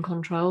more in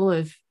control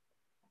of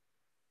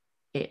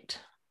it,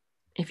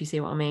 if you see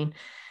what I mean.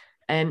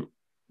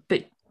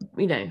 But,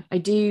 I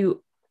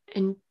do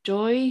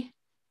enjoy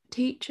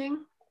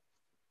teaching,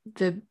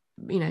 the,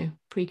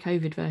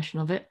 pre-COVID version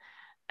of it.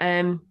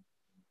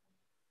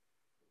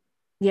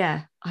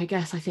 Yeah, I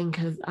guess I think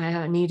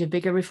I need a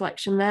bigger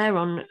reflection there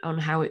on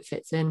how it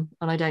fits in.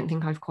 And I don't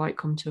think I've quite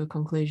come to a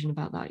conclusion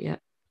about that yet.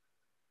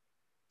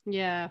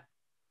 Yeah.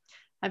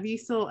 Have you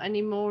thought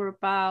any more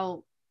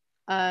about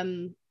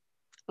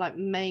like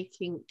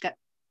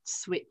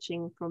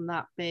switching from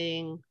that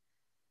being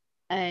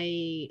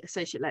a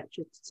associate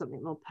lecturer to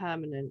something more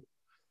permanent,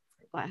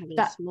 like having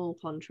a small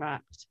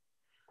contract?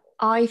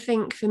 I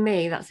think for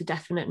me, that's a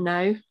definite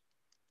no.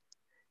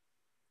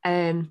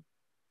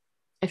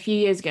 A few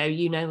years ago,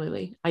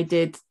 Lily, I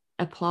did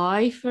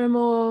apply for a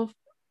more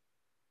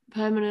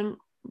permanent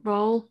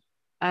role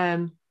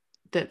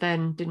that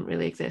then didn't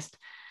really exist.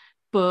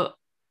 But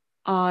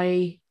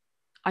I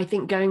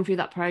think going through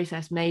that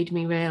process made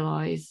me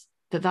realise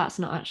that that's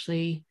not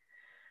actually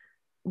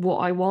what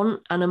I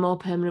want, and a more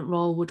permanent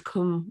role would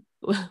come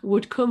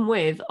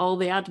with all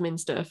the admin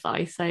stuff that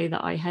I say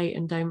that I hate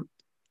and don't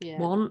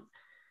want.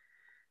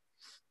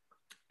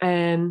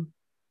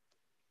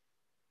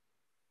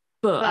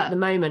 But at the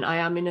moment I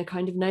am in a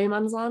kind of no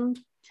man's land.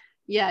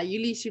 Yeah, at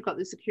least you've got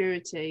the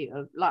security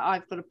of, like,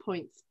 I've got a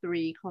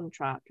 0.3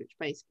 contract, which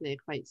basically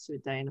equates to a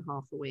day and a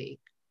half a week.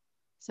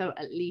 So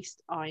at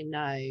least I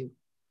know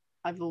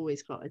I've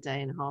always got a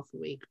day and a half a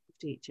week of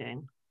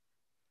teaching.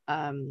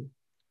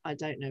 I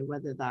don't know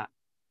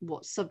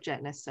what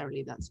subject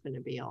necessarily that's going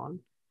to be on,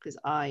 because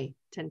I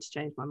tend to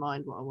change my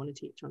mind what I want to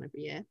teach on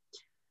every year.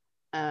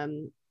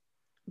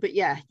 But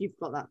yeah, you've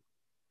got that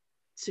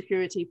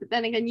security. But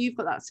then again, you've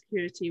got that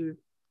security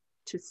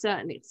to a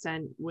certain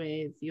extent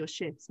with your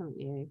shifts, haven't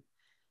you?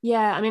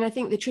 Yeah, I mean, I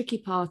think the tricky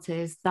part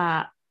is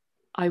that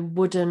there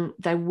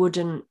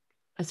wouldn't,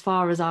 as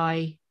far as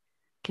I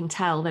can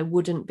tell, there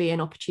wouldn't be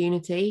an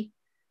opportunity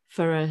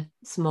for a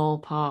small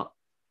part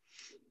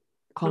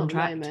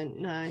contract. Not at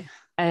the moment,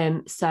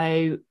 no.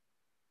 So,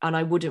 and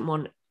I wouldn't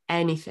want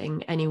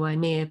anything anywhere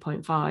near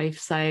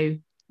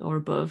 0.5, or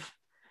above.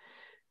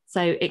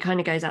 So it kind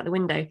of goes out the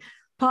window.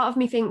 Part of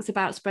me thinks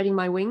about spreading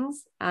my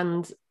wings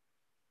and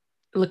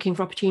looking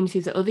for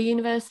opportunities at other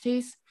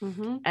universities.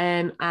 Mm-hmm.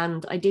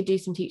 And I did do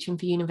some teaching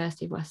for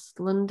University of West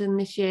London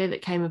this year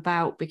that came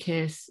about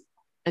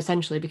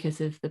essentially because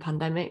of the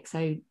pandemic.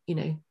 So,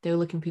 they were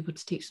looking for people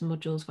to teach some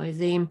modules via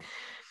Zoom.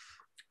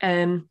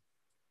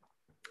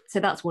 So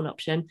that's one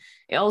option.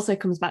 It also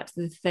comes back to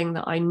the thing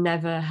that I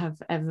never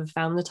have ever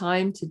found the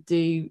time to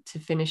do to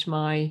finish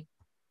my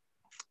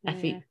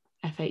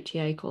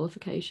FHEA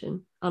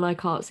qualification. And I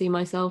can't see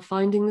myself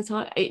finding the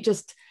time.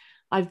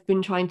 I've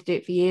been trying to do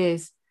it for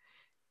years.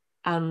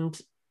 And,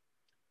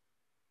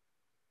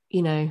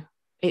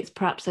 it's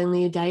perhaps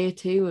only a day or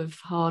two of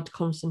hard,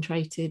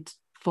 concentrated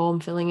form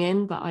filling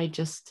in, but I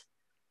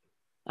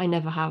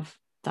never have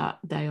that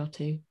day or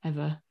two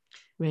ever,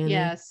 really.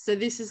 Yeah, so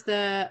this is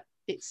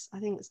I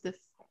think it's the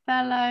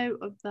Fellow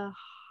of the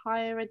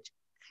Higher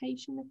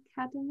Education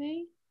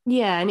Academy.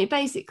 Yeah, and it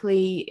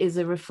basically is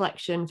a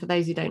reflection, for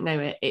those who don't know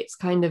it, it's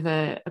kind of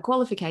a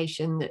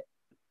qualification that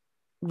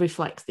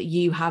reflects that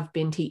you have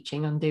been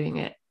teaching and doing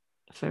it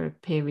for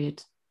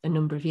a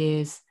number of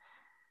years.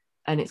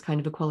 And it's kind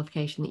of a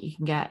qualification that you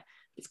can get.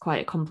 It's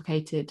quite a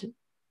complicated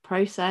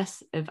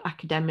process of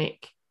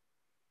academic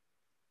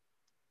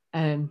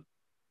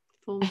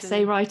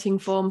essay writing,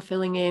 form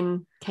filling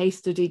in, case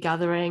study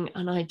gathering.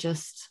 And I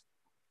just...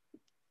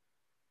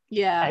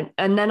 Yeah.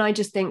 And then I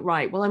just think,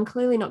 right, well, I'm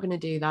clearly not going to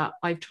do that.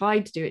 I've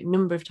tried to do it a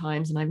number of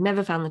times and I've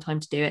never found the time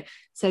to do it.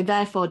 So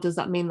therefore, does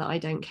that mean that I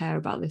don't care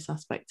about this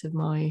aspect of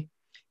my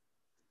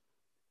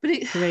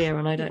career?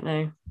 And I don't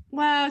know.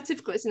 Well, it's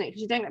difficult, isn't it?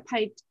 Because you don't get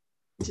paid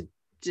to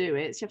do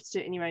it. So you have to do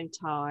it in your own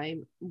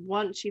time.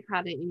 Once you've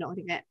had it, you're not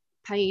going to get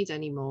paid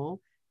anymore.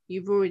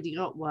 You've already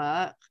got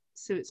work.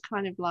 So it's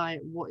kind of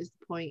like, what is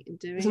the point in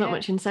doing it? There's not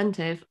much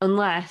incentive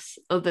unless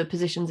other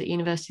positions at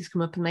universities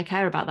come up and they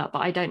care about that.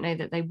 But I don't know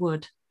that they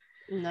would.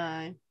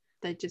 No,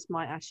 they just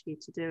might ask you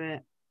to do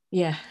it.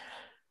 Yeah.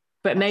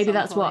 But maybe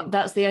that's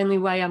the only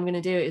way I'm going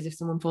to do it, is if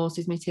someone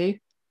forces me to.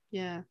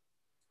 Yeah.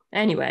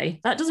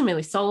 Anyway, that doesn't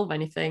really solve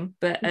anything.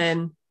 But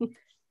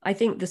I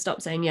think the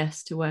stop saying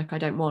yes to work I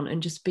don't want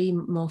and just be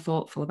more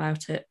thoughtful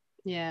about it.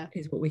 Yeah.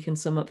 Is what we can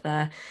sum up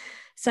there.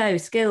 So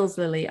skills,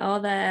 Lily,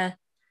 are there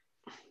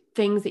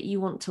things that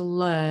you want to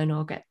learn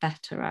or get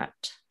better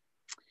at?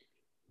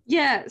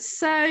 Yeah.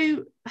 So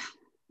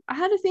I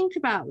had to think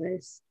about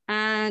this,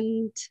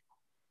 and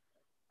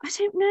I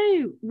don't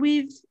know,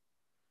 with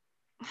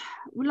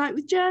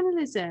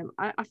journalism,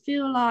 I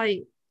feel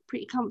like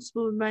pretty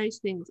comfortable with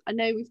most things. I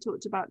know we've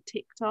talked about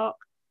TikTok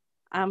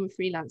and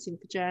freelancing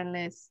for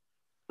journalists,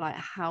 like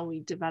how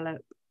we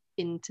develop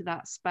into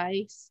that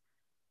space.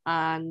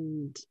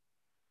 And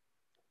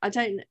I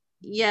don't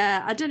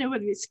know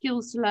whether it's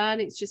skills to learn.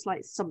 It's just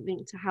like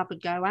something to have a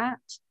go at,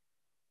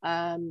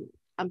 and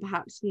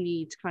perhaps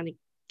need to kind of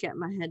get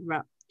my head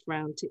wrapped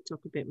around TikTok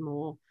a bit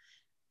more.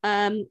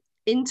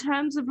 In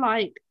terms of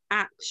like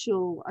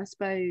actual, I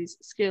suppose,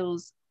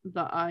 skills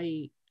that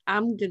I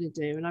am going to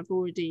do, and I've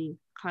already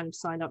kind of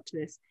signed up to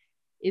this,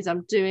 is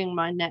I'm doing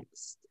my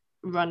next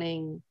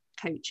running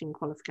coaching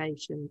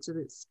qualification. So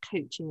it's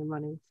coaching and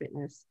running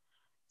fitness.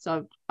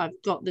 So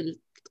I've got the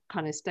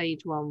kind of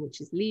stage 1,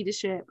 which is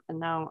leadership, and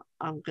now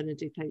I'm going to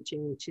do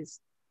coaching, which is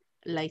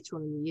later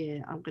on in the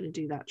year. I'm going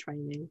to do that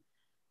training.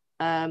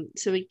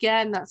 So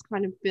again, that's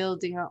kind of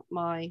building up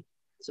my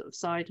sort of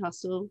side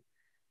hustle.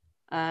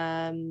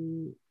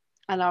 And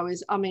I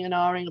was umming and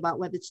ahhing about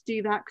whether to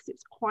do that because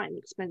it's quite an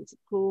expensive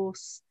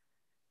course.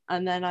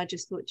 And then I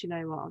just thought, you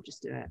know what, I'll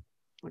just do it.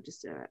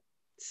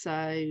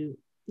 So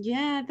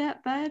yeah,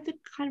 they're the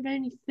kind of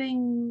only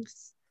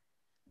things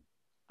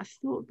I've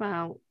thought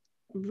about,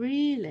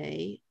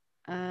 really.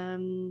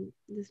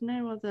 There's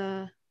no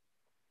other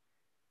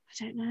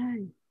I don't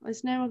know.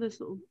 There's no other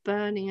sort of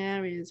burning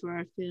areas where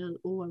I feel,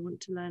 oh, I want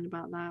to learn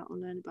about that or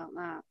learn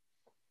about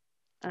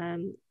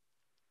that.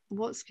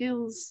 What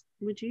skills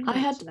would you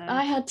like to I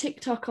learn? had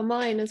TikTok on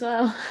mine as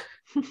well.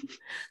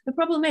 The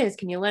problem is,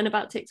 can you learn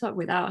about TikTok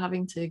without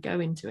having to go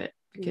into it?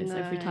 Because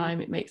every No.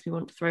 time it makes me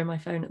want to throw my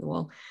phone at the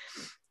wall.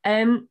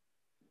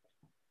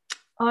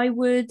 I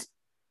would,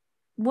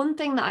 one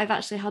thing that I've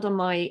actually had on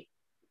my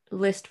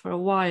list for a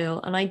while,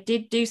 and I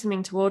did do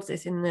something towards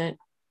this in the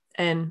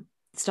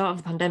start of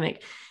the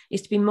pandemic,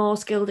 is to be more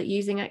skilled at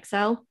using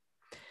Excel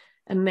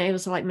and be able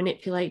to like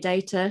manipulate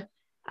data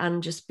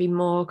and just be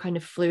more kind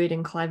of fluid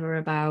and clever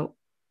about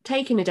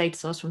taking a data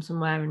source from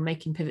somewhere and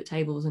making pivot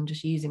tables and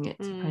just using it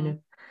to kind of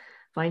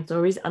find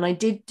stories. And I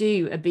did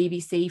do a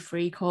BBC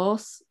free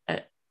course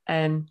at,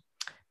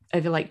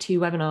 over like 2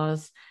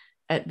 webinars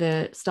at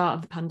the start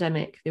of the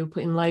pandemic. They were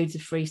putting loads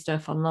of free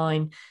stuff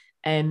online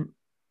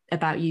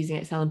about using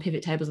Excel and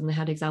pivot tables, and they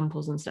had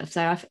examples and stuff.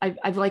 So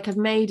I've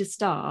made a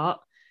start,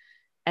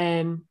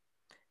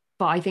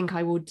 but I think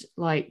I would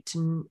like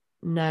to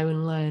know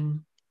and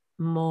learn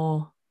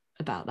more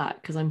about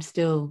that because I'm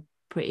still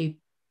pretty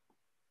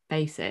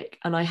basic.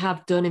 And I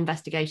have done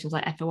investigations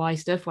like FOI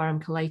stuff where I'm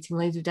collating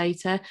loads of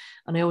data,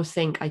 and I always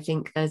think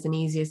there's an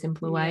easier,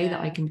 simpler way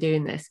that I can do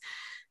in this.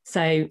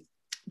 So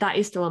that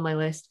is still on my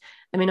list.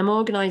 I mean, I'm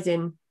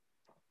organising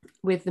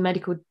with the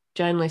Medical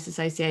Journalists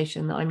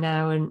Association that I'm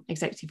now an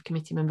executive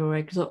committee member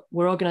with.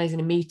 We're organising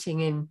a meeting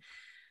in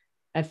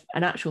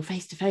an actual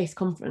face-to-face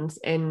conference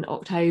in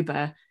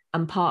October,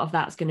 and part of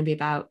that's going to be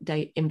about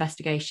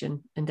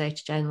investigation and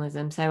data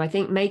journalism. So I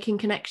think making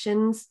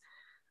connections,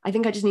 I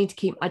think I just need to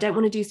keep, I don't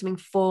want to do something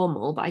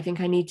formal, but I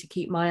think I need to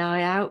keep my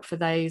eye out for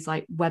those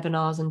like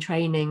webinars and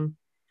training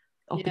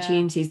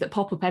opportunities that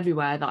pop up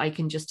everywhere that I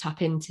can just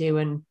tap into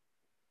and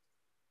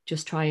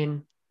just try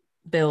and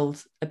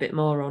build a bit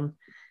more on.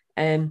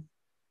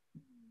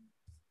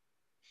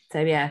 So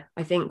yeah,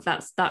 I think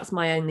that's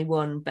my only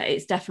one, but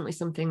it's definitely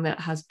something that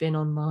has been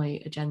on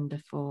my agenda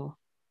for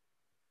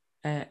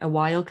a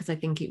while because I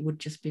think it would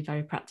just be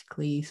very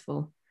practically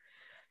useful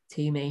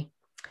to me.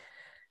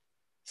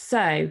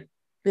 So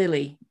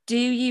Lily, do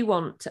you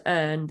want to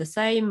earn the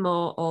same,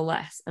 more or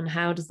less, and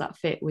how does that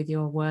fit with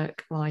your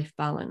work-life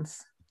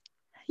balance?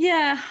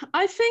 Yeah,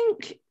 I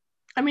think,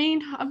 I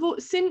mean,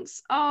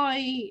 since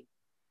I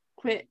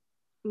quit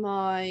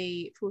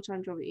my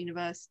full-time job at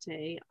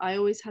university, I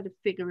always had a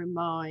figure in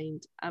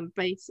mind, and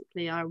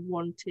basically I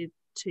wanted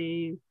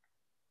to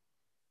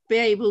be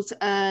able to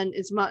earn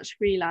as much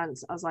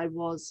freelance as I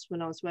was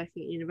when I was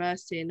working at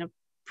university. And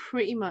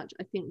pretty much,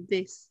 I think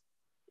this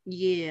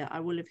year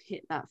I will have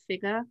hit that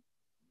figure.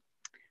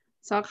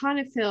 So I kind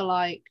of feel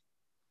like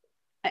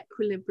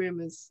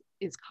equilibrium is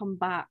come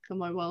back and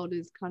my world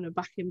is kind of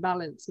back in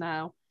balance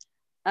now.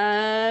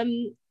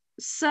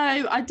 So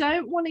I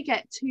don't want to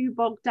get too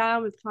bogged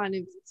down with kind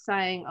of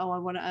saying, oh, I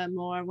want to earn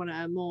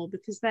more,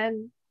 because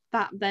then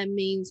that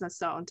means I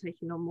start on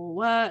taking on more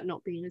work,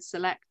 not being as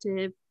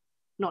selective,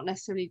 not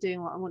necessarily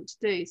doing what I want to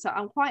do. So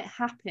I'm quite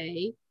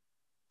happy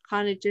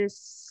kind of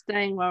just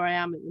staying where I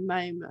am at the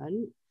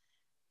moment.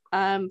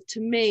 To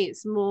me,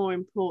 it's more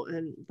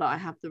important that I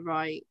have the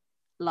right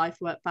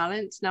life-work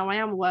balance. Now, I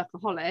am a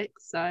workaholic,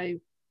 so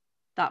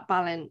that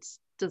balance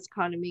does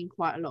kind of mean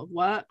quite a lot of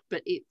work,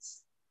 but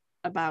it's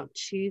about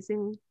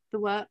choosing the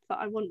work that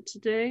I want to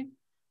do.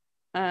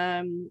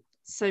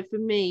 So for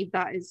me,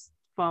 that is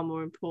far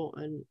more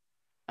important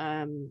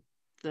than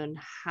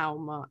how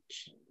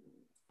much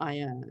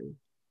I earn.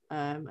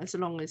 As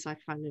long as I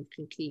kind of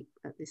can keep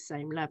at the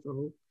same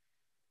level,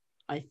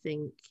 I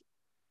think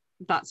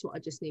that's what I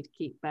just need to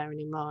keep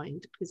bearing in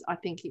mind, because I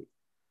think it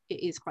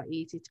is quite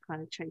easy to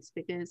kind of chase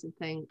figures and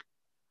think,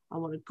 I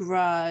want to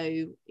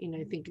grow,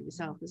 think of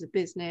yourself as a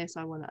business,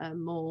 I want to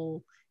earn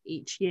more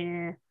each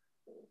year.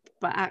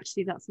 But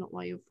actually, that's not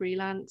why you're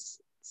freelance.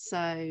 So,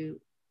 I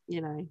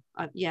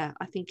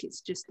think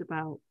it's just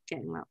about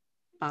getting that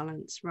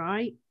balance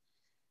right.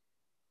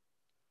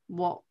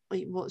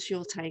 What's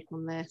your take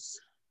on this?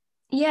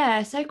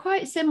 Yeah, so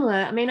quite similar.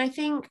 I mean, I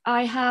think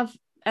I have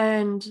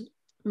earned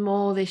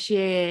more this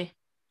year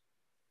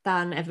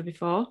than ever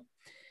before.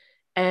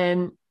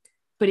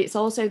 But it's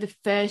also the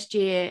first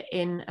year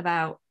in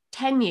about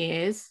 10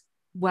 years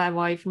where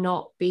I've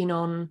not been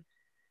on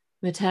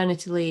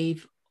maternity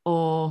leave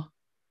or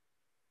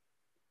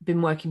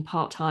been working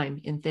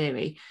part-time in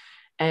theory.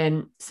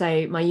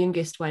 So my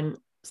youngest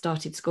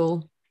started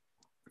school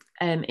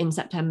in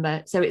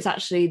September. So it's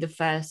actually the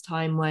first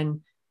time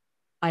when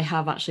I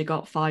have actually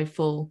got 5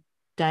 full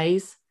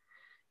days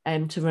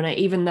to run it,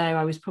 even though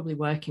I was probably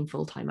working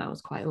full-time hours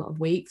quite a lot of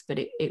weeks, but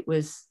it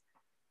was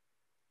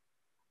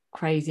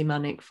crazy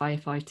manic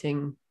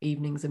firefighting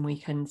evenings and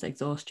weekends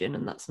exhaustion,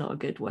 and that's not a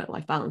good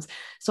work-life balance.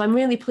 So I'm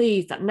really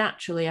pleased that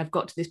naturally I've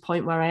got to this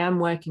point where I am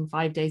working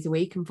 5 days a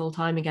week and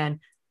full-time again,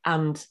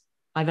 and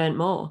I've earned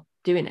more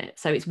doing it.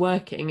 So it's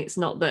working. It's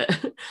not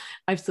that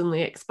I've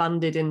suddenly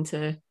expanded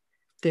into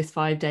this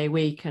 5-day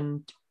week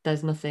and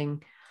there's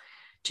nothing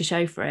to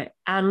show for it.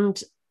 And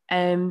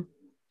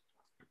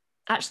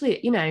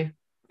actually,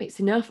 it's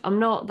enough. I'm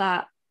not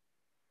that,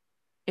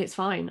 it's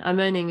fine. I'm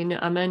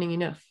earning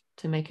enough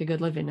to make a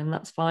good living, and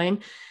that's fine.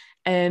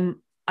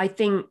 I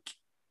think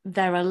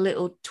there are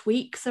little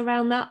tweaks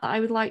around that I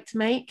would like to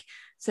make.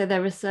 So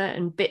there are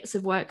certain bits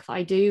of work that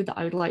I do that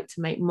I would like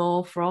to make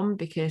more from,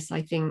 because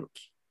I think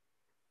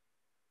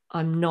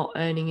I'm not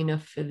earning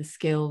enough for the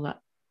skill that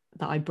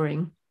I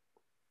bring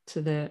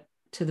to the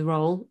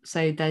role.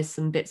 So there's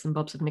some bits and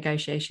bobs of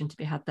negotiation to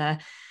be had there.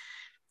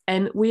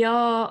 And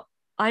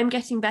I'm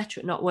getting better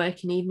at not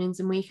working evenings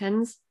and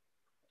weekends.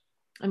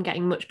 I'm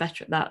getting much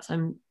better at that.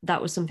 So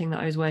that was something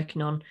that I was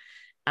working on,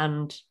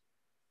 and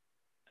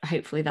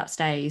hopefully that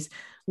stays.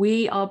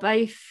 We are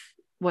both,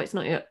 well, it's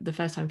not the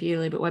first time for you,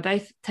 Lee, but we're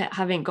both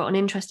having got an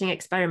interesting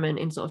experiment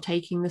in sort of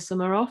taking the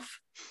summer off,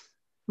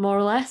 more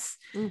or less.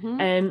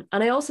 Mm-hmm. And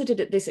I also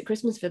did this at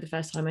Christmas for the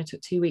first time. I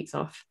took 2 weeks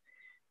off.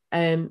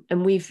 And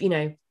we've,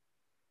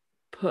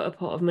 put a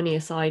pot of money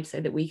aside so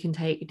that we can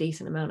take a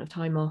decent amount of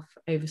time off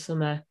over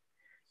summer.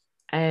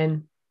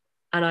 And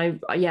I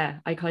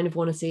kind of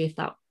want to see if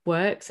that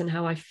works and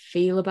how I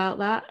feel about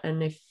that.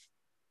 And if,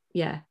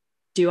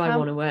 do I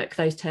want to work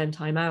those term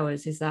time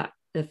hours? Is that,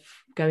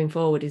 if going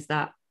forward, is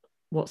that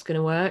what's going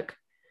to work?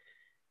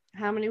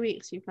 How many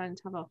weeks are you planning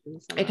to have off in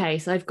the summer? Okay,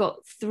 so I've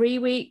got 3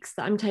 weeks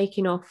that I'm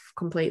taking off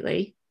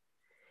completely.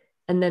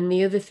 And then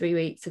the other 3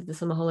 weeks of the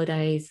summer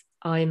holidays,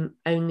 I'm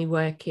only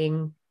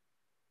working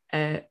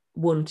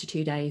 1 to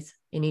 2 days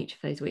in each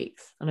of those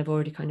weeks. And I've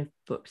already kind of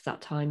booked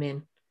that time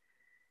in.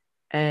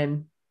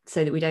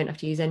 So that we don't have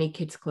to use any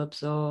kids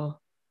clubs or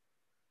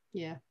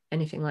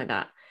anything like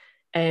that.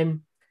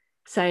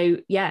 So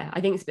I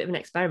think it's a bit of an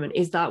experiment.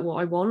 Is that what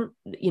I want?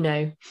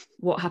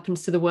 What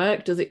happens to the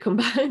work? Does it come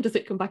back? I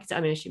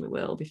assume it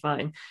will. It'll be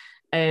fine.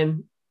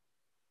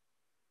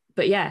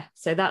 But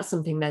so that's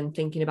something then,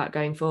 thinking about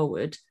going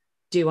forward.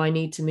 Do I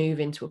need to move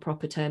into a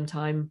proper term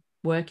time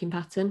working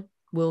pattern?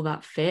 Will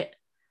that fit?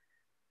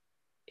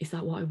 Is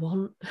that what I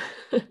want?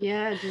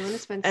 Yeah. Do you want to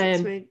spend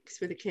 6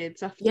 weeks with the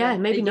kids after?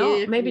 Maybe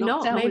not. Maybe it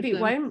them?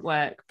 Won't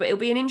work. But it'll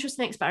be an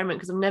interesting experiment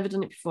because I've never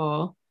done it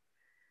before.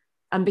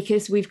 And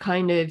because we've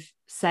kind of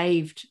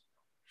saved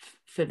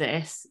for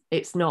this,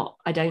 it's not,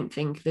 I don't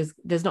think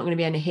there's not going to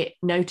be any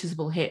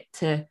noticeable hit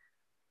to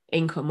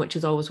income, which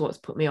is always what's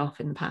put me off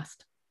in the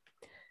past.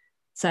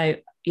 So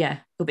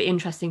it'll be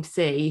interesting to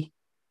see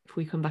if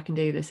we come back and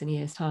do this in a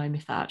year's time,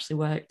 if that actually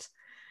worked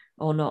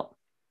or not.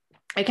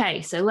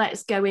 Okay, so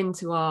let's go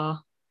into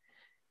our,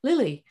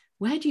 Lily,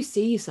 where do you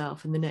see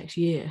yourself in the next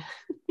year?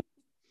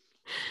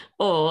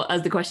 Or,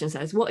 as the question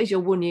says, what is your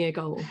 1 year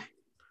goal?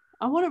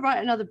 I want to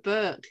write another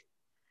book.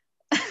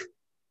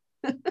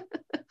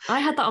 I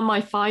had that on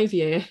my 5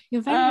 year.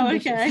 You're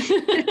very ambitious.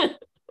 Okay.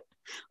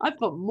 I've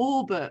got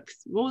more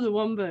than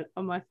one book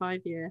on my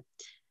 5 year.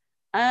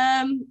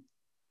 I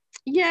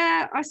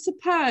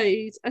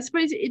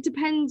suppose it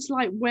depends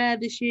like where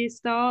this year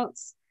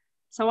starts.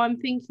 So I'm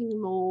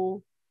thinking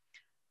more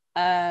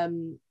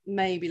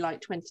maybe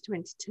like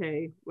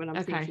 2022, when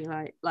I'm thinking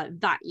like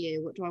that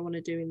year, what do I want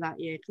to do in that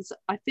year? Because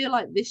I feel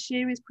like this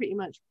year is pretty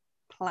much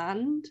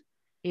planned.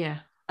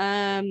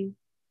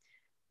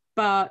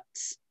 But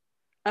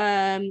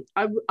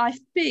I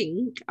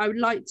think I would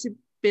like to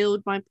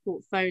build my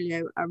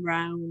portfolio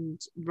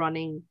around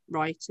running,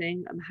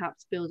 writing, and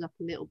perhaps build up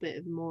a little bit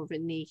of more of a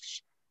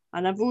niche.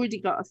 And I've already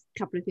got a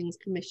couple of things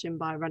commissioned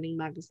by Running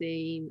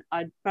Magazine.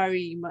 I'd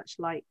very much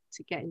like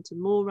to get into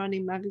more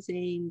running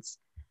magazines.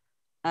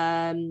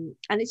 And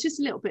it's just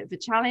a little bit of a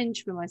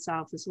challenge for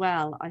myself as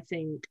well. I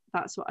think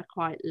that's what I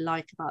quite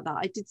like about that.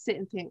 I did sit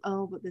and think,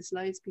 but there's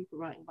loads of people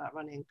writing about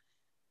running.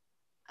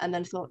 And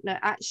then I thought, no,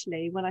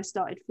 actually, when I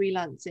started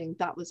freelancing,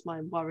 that was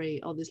my worry.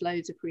 There's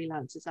loads of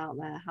freelancers out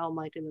there. How am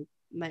I going to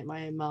make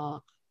my own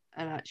mark?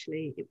 And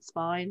actually, it was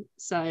fine.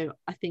 So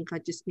I think I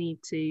just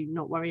need to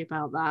not worry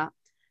about that.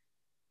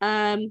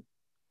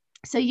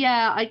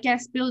 I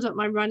guess build up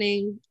my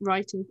running,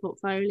 writing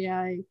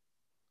portfolio.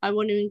 I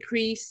want to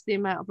increase the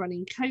amount of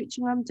running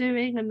coaching I'm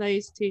doing, and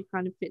those two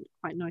kind of fit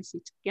quite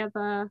nicely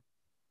together.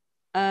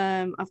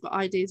 I've got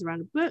ideas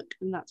around a book,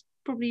 and that's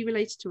probably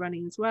related to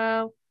running as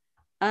well.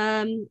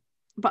 But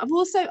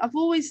I've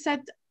always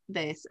said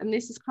this, and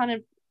this is kind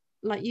of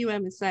like you,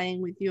 Emma, saying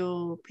with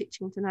your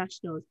pitching to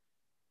nationals.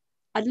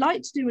 I'd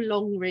like to do a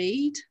long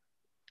read.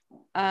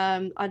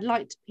 I'd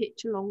like to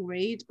pitch a long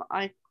read, but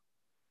I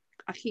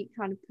keep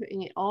kind of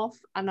putting it off.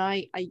 And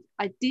I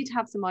did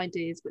have some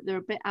ideas, but they're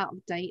a bit out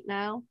of date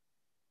now.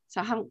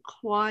 So I haven't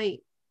quite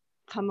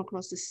come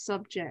across the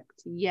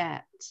subject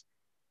yet.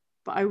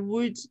 But I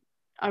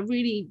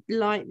really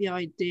like the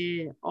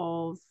idea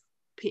of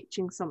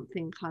pitching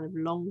something kind of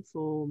long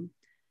form.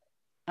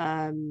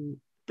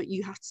 But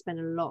you have to spend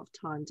a lot of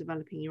time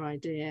developing your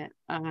idea.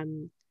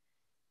 And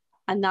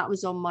that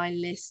was on my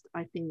list,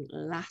 I think,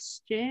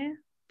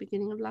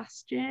 beginning of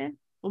last year.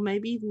 Or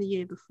maybe even the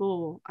year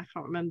before, I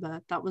can't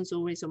remember. That one's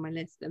always on my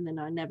list, and then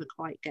I never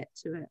quite get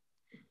to it.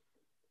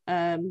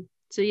 There's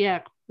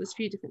a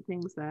few different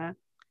things there.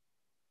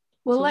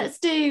 Well, let's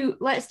do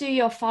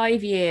your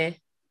 5 year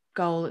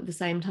goal at the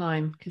same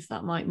time, because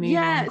that might move on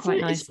Yeah, so quite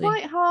it's nicely.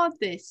 quite hard,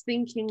 this,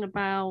 thinking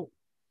about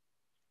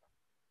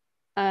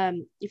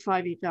your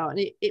 5-year goal. And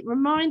it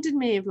reminded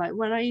me of like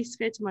when I used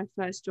to go to my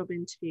first job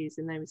interviews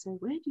and they were saying,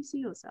 where do you see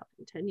yourself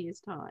in 10 years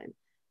time?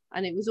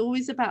 And it was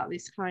always about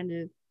this kind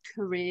of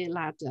career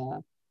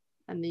ladder,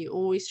 and you're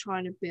always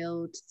trying to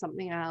build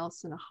something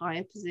else and a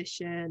higher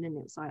position. And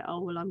it's like,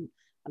 oh well,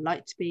 I'd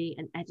like to be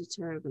an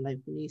editor of a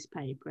local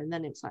newspaper, and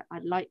then it's like,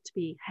 I'd like to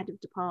be head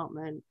of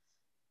department.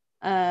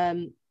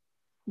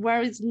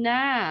 Whereas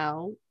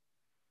now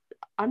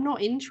I'm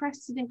not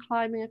interested in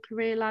climbing a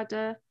career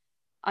ladder.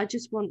 I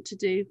just want to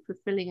do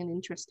fulfilling and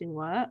interesting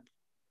work.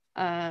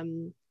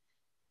 And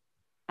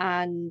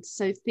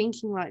so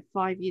thinking like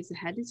 5 years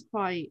ahead is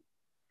quite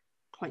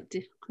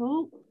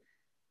difficult.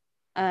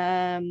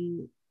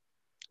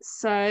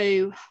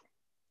 So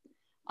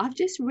I've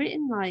just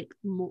written like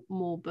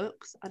more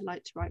books. I'd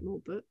like to write more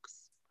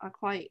books.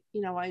 I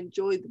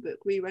enjoyed the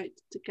book we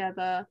wrote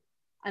together,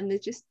 and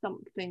there's just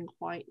something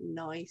quite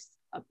nice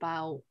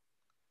about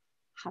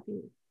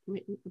having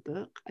written a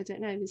book. I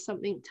don't know, there's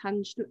something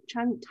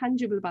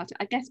tangible about it,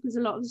 I guess, because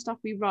a lot of the stuff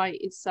we write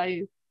is so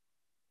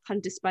kind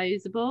of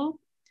disposable,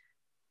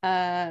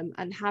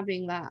 and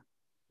having that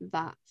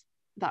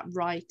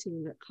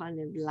writing that kind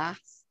of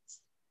lasts.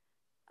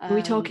 Are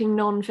we talking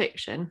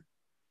non-fiction?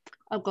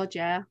 Oh god,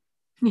 yeah.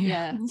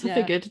 I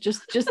figured,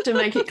 just to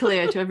make it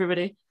clear to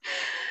everybody.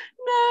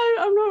 No,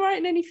 I'm not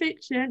writing any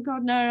fiction.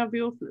 God, no, I'll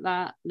be awful at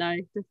that. No,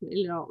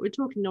 definitely not. We're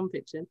talking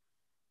non-fiction.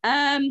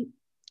 And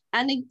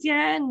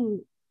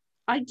again,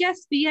 I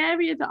guess the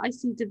area that I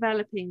see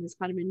developing as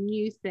kind of a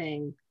new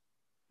thing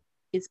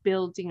is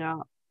building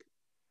up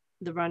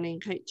the running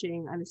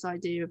coaching and this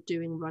idea of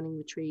doing running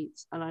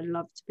retreats. And I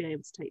love to be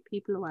able to take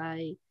people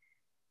away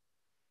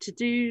to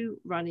do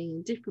running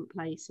in different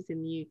places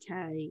in the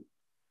UK,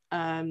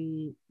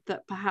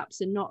 that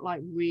perhaps are not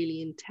like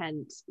really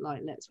intense,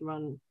 like let's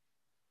run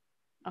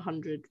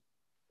 100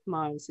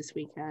 miles this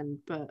weekend,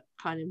 but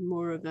kind of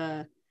more of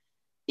a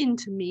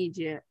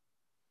intermediate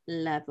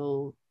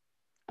level.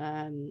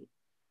 And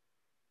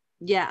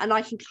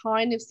I can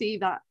kind of see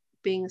that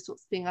being a sort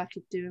of thing I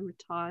could do in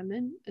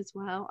retirement as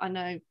well. I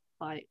know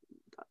like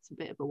that's a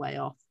bit of a way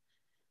off,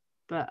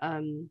 but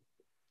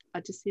I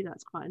just see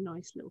that's quite a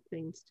nice little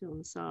thing to do on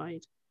the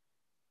side.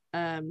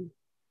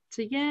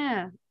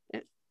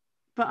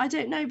 But I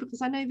don't know,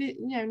 because I know that,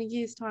 in a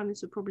year's time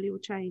this will probably all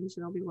change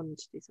and I'll be wanting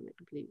to do something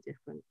completely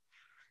different.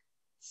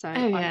 So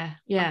I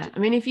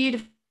mean, if you'd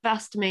have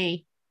asked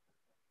me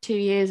 2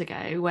 years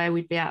ago where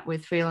we'd be at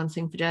with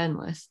freelancing for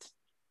journalists,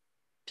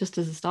 just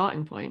as a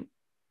starting point,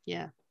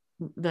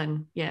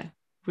 then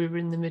we were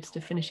in the midst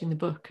of finishing the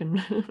book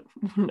and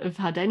wouldn't have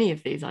had any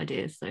of these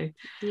ideas. So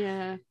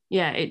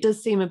it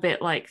does seem a bit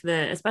like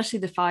especially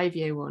the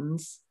 5-year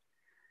ones,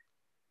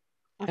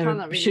 I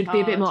found that really should hard.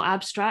 be a bit more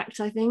abstract,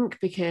 I think,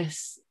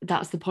 because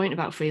that's the point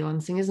about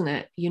freelancing, isn't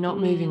it? You're not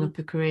moving up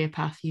a career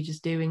path, you're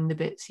just doing the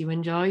bits you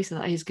enjoy. So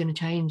that is going to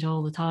change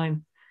all the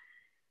time.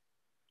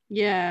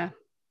 Yeah.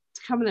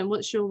 Come on then,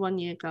 what's your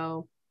 1-year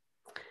goal?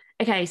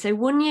 Okay, so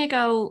 1-year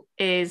goal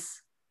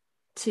is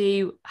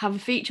to have a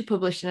feature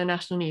published in a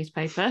national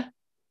newspaper.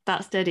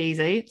 That's dead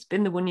easy. It's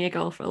been the 1-year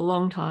goal for a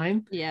long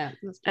time. Yeah,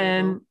 that's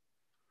doable.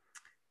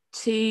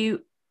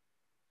 To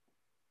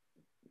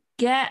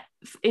get,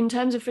 in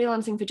terms of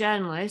freelancing for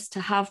journalists,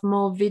 to have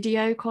more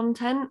video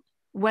content,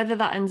 whether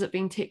that ends up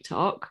being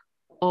TikTok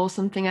or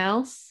something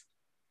else.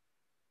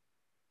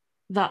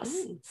 That's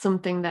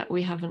something that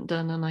we haven't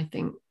done, and I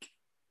think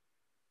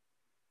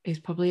is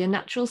probably a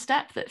natural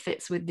step that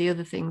fits with the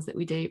other things that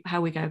we do.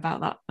 How we go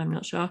about that, I'm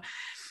not sure.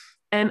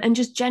 And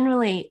just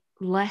generally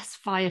less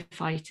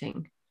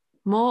firefighting,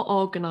 more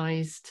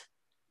organised,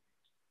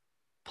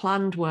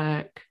 planned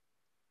work,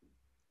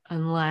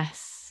 and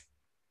less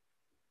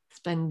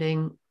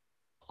spending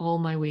all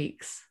my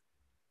weeks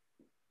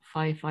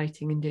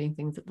firefighting and doing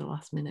things at the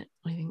last minute,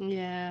 I think.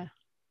 Yeah.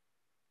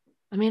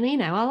 I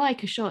mean, I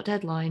like a short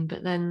deadline,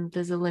 but then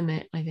there's a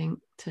limit, I think,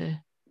 to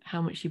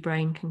how much your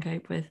brain can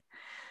cope with.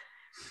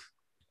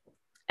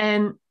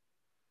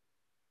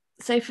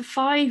 So for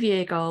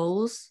 5-year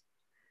goals,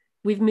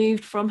 we've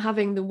moved from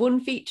having the one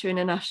feature in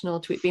a national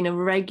to it being a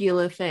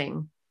regular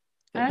thing.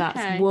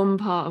 That's one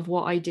part of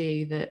what I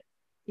do that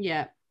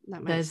that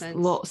there's makes sense.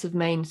 lots of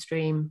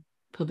mainstream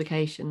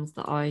publications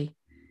that I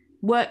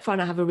work for,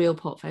 and I have a real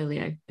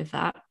portfolio of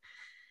that.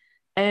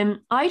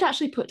 I'd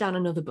actually put down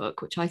another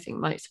book, which I think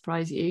might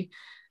surprise you,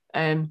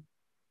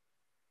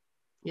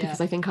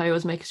 because I think I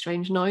always make a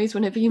strange noise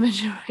whenever you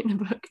mention writing a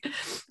book.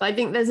 But I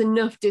think there's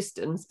enough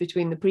distance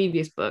between the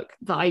previous book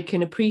that I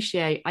can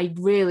appreciate. I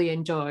really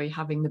enjoy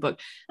having the book,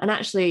 and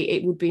actually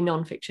it would be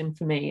non-fiction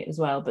for me as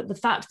well. But the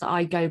fact that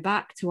I go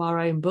back to our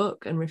own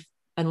book and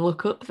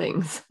look up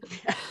things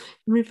and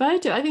refer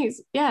to it, I think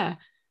it's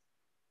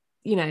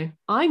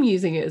I'm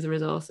using it as a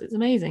resource. It's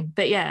amazing.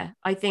 But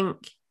I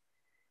think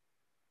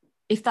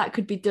if that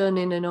could be done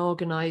in an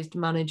organised,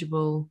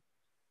 manageable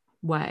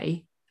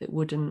way that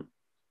wouldn't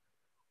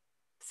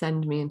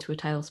send me into a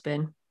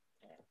tailspin,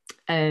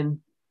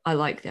 I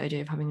like the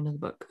idea of having another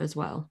book as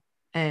well.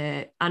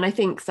 And I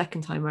think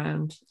second time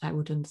round, I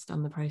would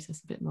understand the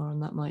process a bit more,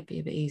 and that might be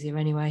a bit easier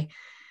anyway.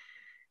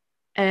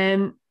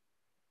 And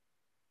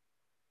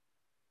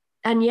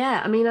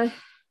yeah, I mean,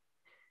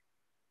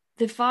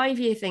 the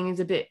 5-year thing is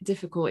a bit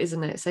difficult,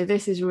 isn't it? So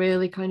this is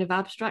really kind of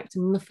abstract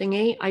and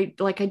nothingy. I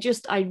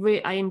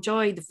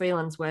enjoy the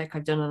freelance work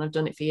I've done, and I've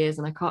done it for years,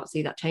 and I can't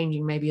see that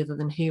changing maybe other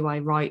than who I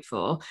write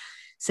for.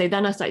 So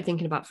then I started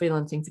thinking about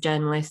freelancing for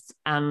journalists,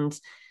 and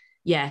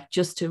yeah,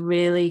 just to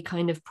really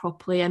kind of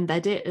properly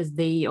embed it as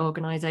the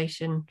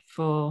organization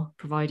for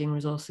providing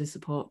resources,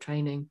 support,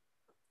 training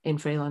in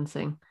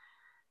freelancing.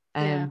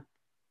 Yeah.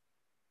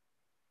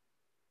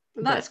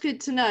 That's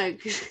good to know.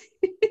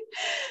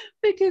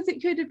 Because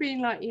it could have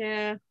been like,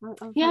 yeah.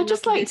 I'd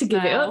just like to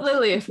give it up,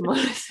 Lily, if I'm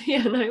honest.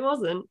 Yeah, no, it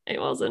wasn't.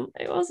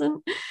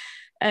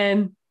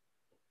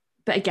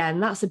 But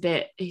again,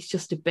 it's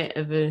just a bit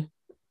of a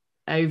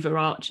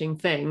overarching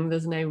thing.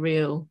 There's no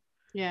real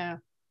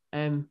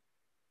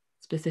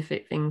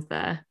specific things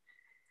there.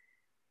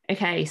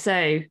 Okay,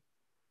 so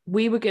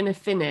we were going to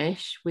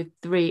finish with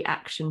 3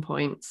 action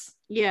points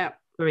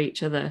for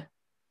each other.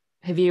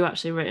 Have you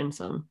actually written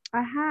some?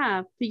 I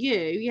have, for you,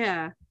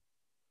 yeah.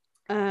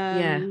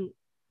 I've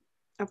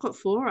got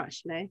 4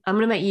 actually. I'm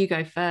going to make you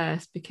go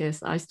first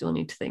because I still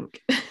need to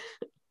think.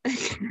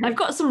 I've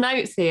got some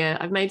notes here.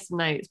 I've made some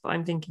notes, but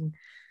I'm thinking.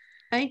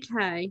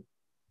 Okay.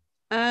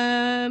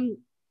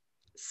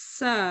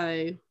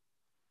 So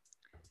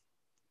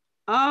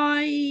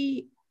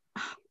I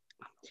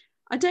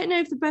don't know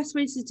if the best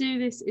way to do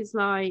this is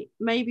like,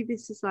 maybe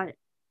this is like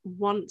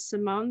once a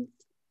month,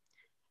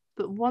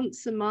 but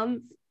once a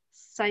month,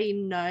 say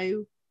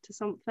no to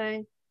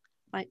something,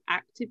 like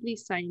actively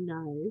say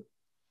no.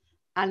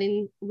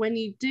 And when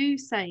you do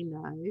say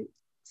no,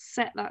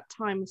 set that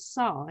time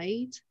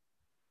aside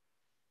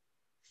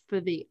for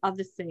the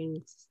other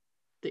things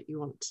that you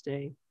want to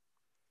do.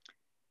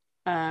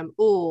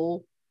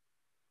 Or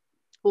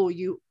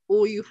you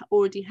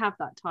already have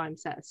that time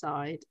set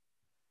aside,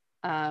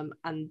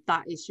 and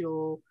that is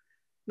your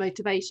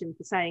motivation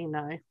for saying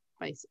no,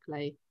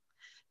 basically.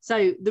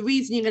 So the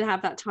reason you're going to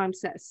have that time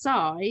set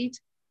aside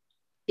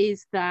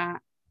is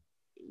that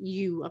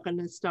you are going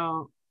to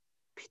start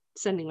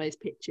sending those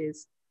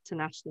pitches to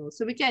nationals.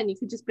 So again, you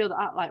could just build it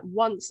up like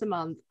once a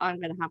month. I'm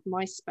going to have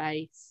my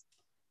space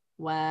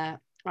where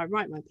I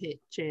write my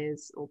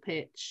pitches or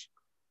pitch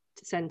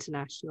to send to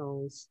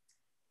nationals,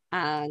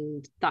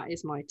 and that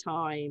is my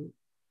time,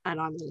 and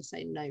I'm going to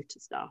say no to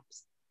stuff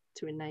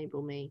to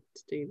enable me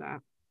to do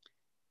that.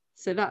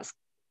 So that's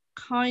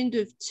kind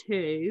of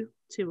two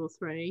or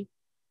 3.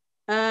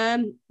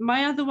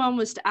 My other one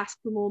was to ask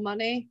for more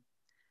money.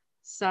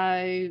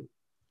 So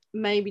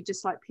maybe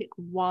just like pick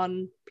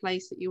one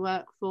place that you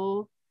work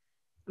for,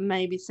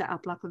 maybe set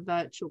up like a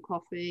virtual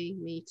coffee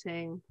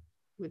meeting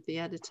with the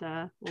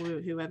editor or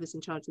whoever's in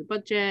charge of the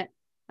budget,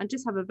 and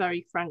just have a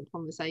very frank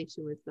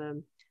conversation with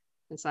them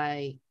and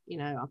say, you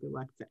know, I've been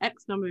working for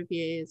X number of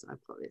years,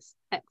 I've got this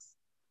X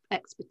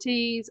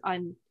expertise,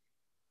 I'm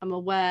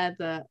aware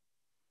that,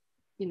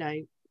 you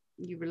know,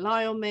 you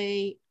rely on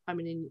me, I'm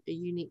in a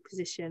unique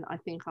position, I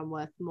think I'm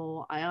worth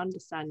more, I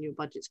understand your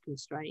budget's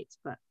constraints,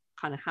 but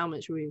kind of how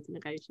much room for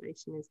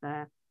negotiation is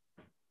there?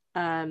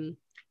 And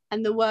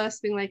the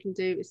worst thing they can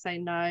do is say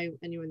no,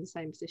 and you're in the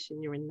same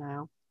position you're in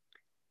now.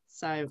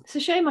 So it's a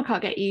shame I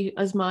can't get you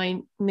as my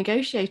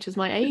negotiator, as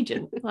my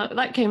agent.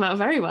 that came out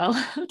very well.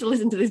 I have to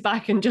listen to this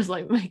back and just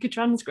like make a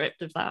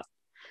transcript of that.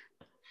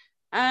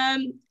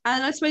 And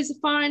I suppose the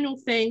final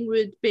thing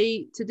would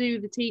be to do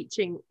the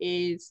teaching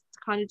is to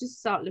kind of just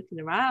start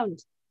looking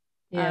around.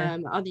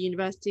 Other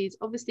universities.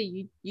 Obviously,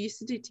 you used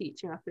to do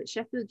teaching up at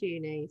Sheffield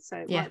Uni, so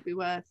it might be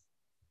worth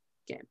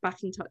getting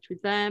back in touch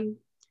with them,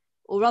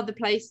 or other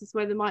places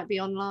where there might be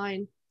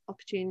online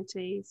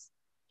opportunities.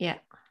 Yeah,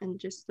 and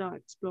just start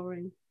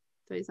exploring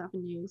those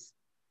avenues.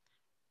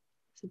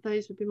 So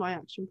those would be my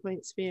action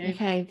points for you.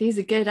 Okay, these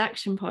are good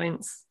action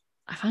points.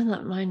 I find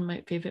that mine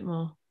might be a bit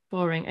more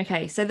boring.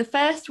 Okay, so the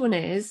first one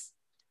is,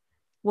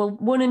 well,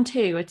 1 and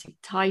 2 are to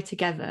tie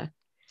together.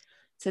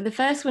 So the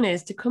first one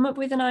is to come up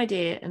with an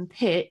idea and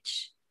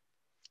pitch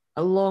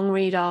a long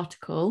read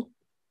article.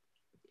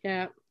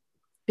 Yeah.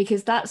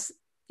 Because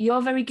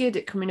you're very good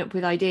at coming up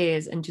with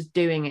ideas and just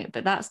doing it,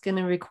 but that's going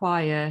to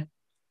require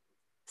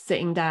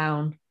sitting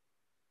down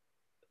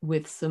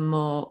with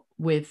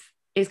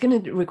it's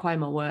going to require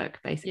more work,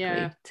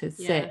 basically, to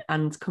sit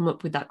and come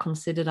up with that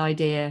considered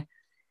idea,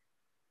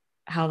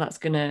 how that's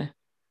going to,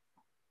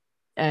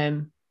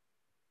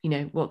 you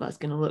know, what that's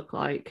going to look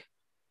like.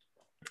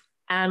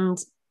 And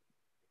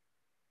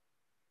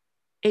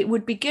it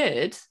would be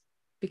good,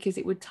 because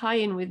it would tie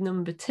in with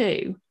number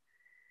 2,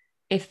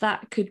 if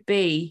that could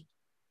be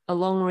a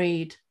long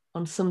read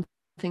on something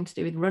to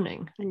do with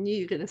running. I knew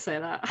you were going to say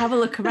that. Have a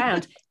look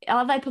around.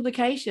 Are there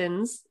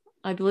publications?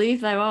 I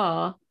believe there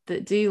are,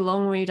 that do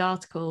long read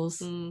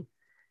articles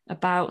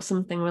about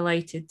something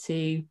related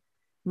to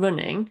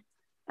running.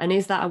 And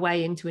is that a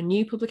way into a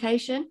new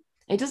publication?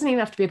 It doesn't even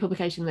have to be a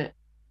publication that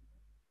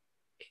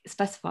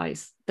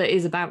specifies that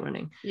is about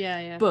running.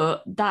 Yeah.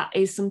 But that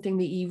is something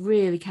that you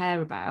really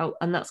care about,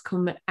 and that's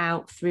come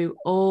out through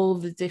all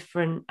the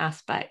different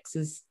aspects,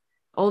 as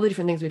all the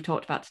different things we've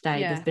talked about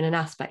today. There's been an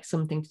aspect,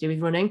 something to do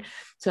with running.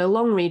 So a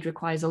long read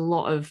requires a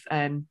lot of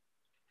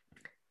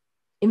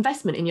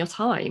investment in your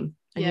time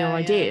and your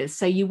ideas.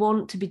 So you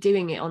want to be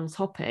doing it on a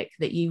topic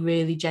that you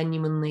really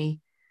genuinely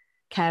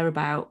care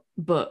about,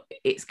 but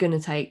it's going to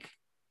take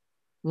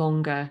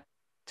longer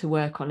to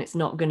work on. It's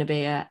not going to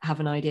be a have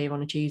an idea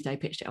on a Tuesday,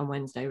 pitched it on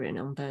Wednesday, written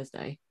on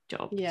Thursday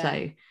job.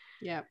 So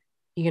you're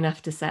going to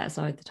have to set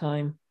aside the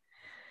time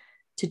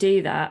to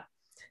do that.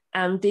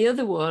 And the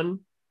other one,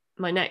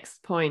 my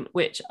next point,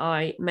 which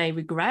I may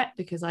regret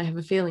because I have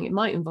a feeling it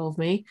might involve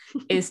me,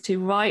 is to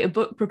write a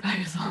book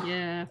proposal.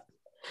 Yeah.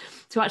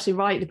 To actually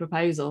write the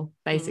proposal,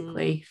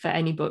 basically, for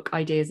any book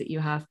ideas that you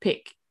have.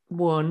 Pick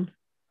one,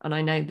 and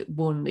I know that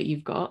one that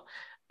you've got,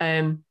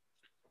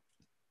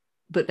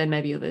 but there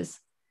may be others.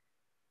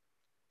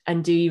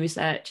 And do your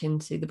research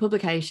into the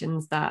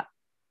publications that,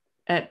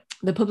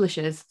 the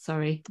publishers,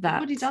 sorry. That, I've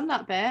already done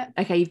that bit.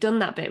 Okay, you've done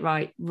that bit,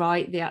 right.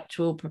 Write the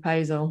actual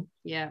proposal.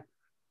 Yeah.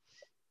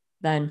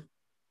 Then,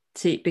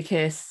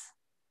 because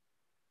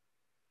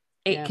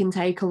it can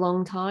take a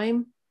long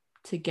time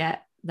to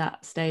get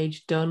that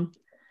stage done.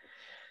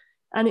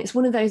 And it's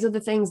one of those other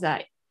things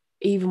that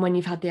even when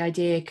you've had the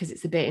idea, because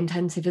it's a bit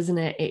intensive, isn't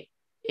it?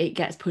 It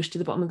gets pushed to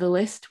the bottom of the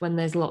list when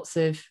there's lots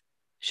of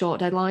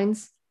short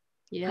deadlines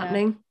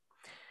happening.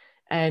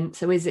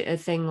 So is it a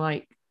thing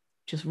like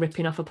just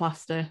ripping off a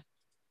plaster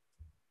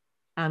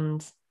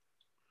and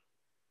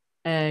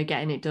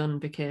getting it done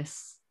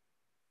because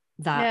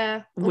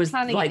that was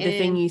like the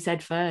thing you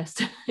said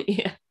first?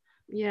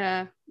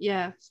 Yeah,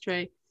 it's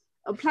true.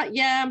 I'm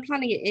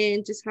planning it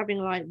in, just having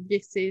like,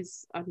 this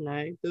is, I don't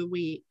know, the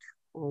week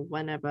or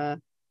whenever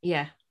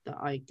that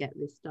I get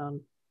this done.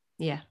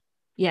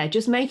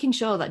 Just making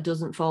sure that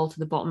doesn't fall to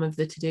the bottom of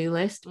the to-do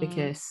list,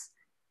 because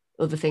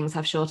other things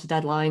have shorter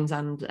deadlines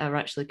and are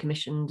actually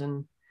commissioned,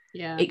 and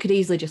it could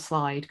easily just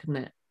slide,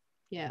 couldn't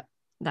it?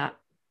 That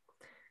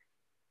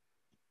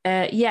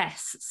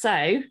yes,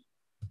 so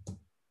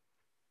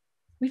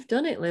we've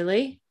done it,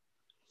 Lily.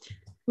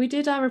 We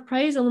did our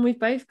appraisal and we've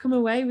both come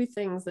away with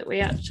things that we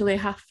actually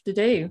have to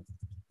do.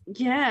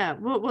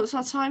 What's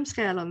our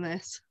timescale on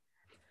this?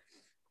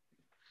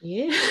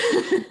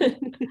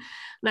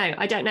 No,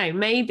 I don't know.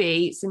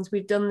 Maybe since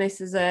we've done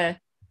this as a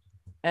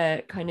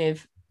kind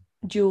of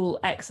dual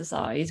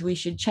exercise, we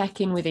should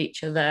check in with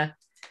each other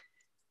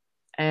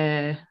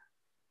in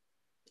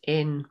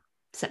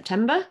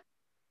September.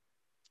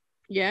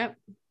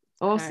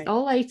 Or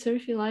later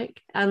if you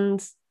like,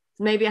 and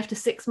maybe after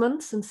 6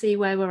 months, and see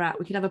where we're at.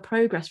 We could have a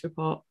progress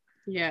report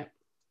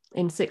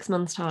in 6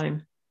 months'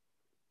 time.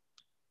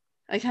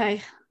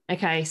 Okay,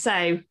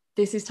 so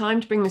this is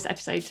time to bring this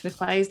episode to a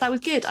close. That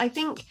was good. I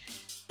think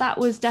that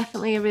was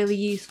definitely a really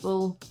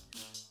useful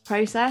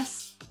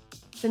process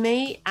for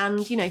me.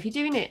 And, you know, if you're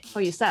doing it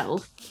for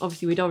yourself,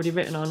 obviously we'd already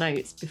written our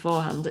notes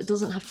beforehand. It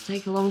doesn't have to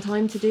take a long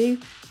time to do.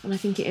 And I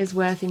think it is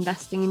worth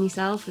investing in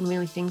yourself and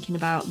really thinking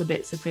about the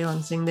bits of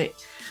freelancing that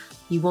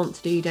you want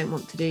to do, don't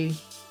want to do,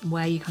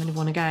 where you kind of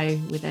want to go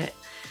with it.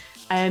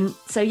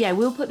 So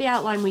we'll put the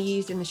outline we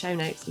used in the show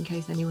notes in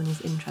case anyone is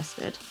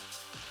interested.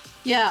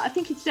 I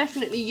think it's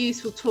definitely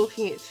useful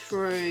talking it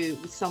through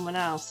with someone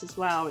else as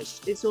well.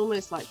 It's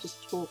almost like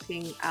just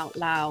talking out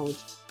loud,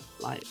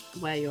 like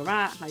where you're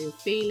at, how you're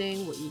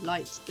feeling, what you'd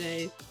like to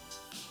do.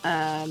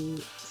 I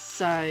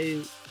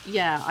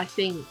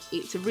think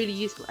it's a really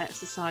useful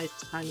exercise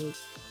to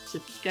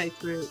go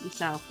through it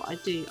yourself. But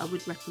I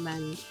would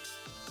recommend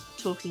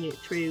talking it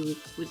through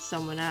with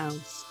someone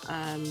else.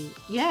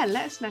 Let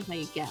us know how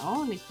you get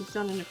on. If you've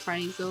done an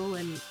appraisal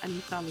and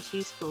you found this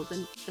useful,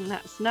 then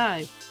let us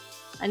know.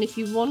 And if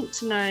you want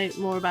to know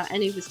more about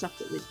any of the stuff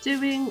that we're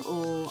doing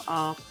or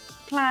our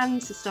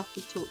plans, the stuff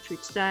we've talked through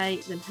today,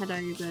 then head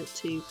over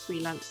to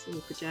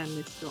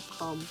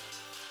freelancingforjournalists.com.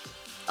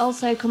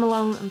 Also, come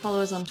along and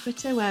follow us on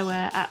Twitter, where we're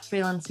at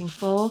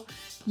freelancing4.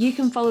 You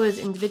can follow us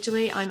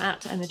individually. I'm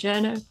at Emma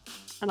Journo.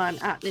 And I'm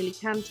at Lily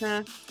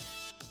Cantor.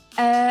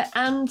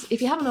 And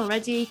if you haven't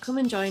already, come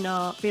and join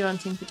our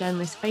Freelancing for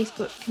Journalists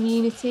Facebook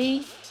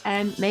community.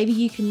 Maybe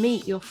you can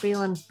meet your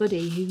freelance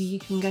buddy who you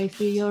can go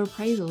through your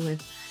appraisal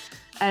with.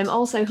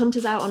 Also, hunt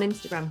us out on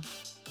Instagram.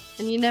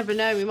 And you never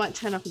know, we might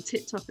turn up on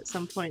TikTok at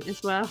some point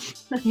as well.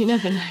 You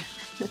never know.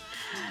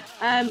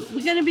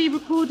 We're going to be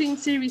recording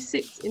Series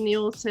 6 in the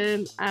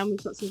autumn, and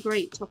we've got some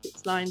great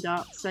topics lined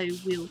up. So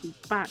we'll be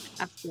back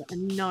after a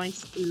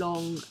nice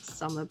long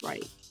summer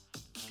break.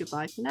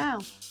 Goodbye for now.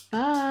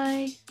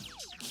 Bye.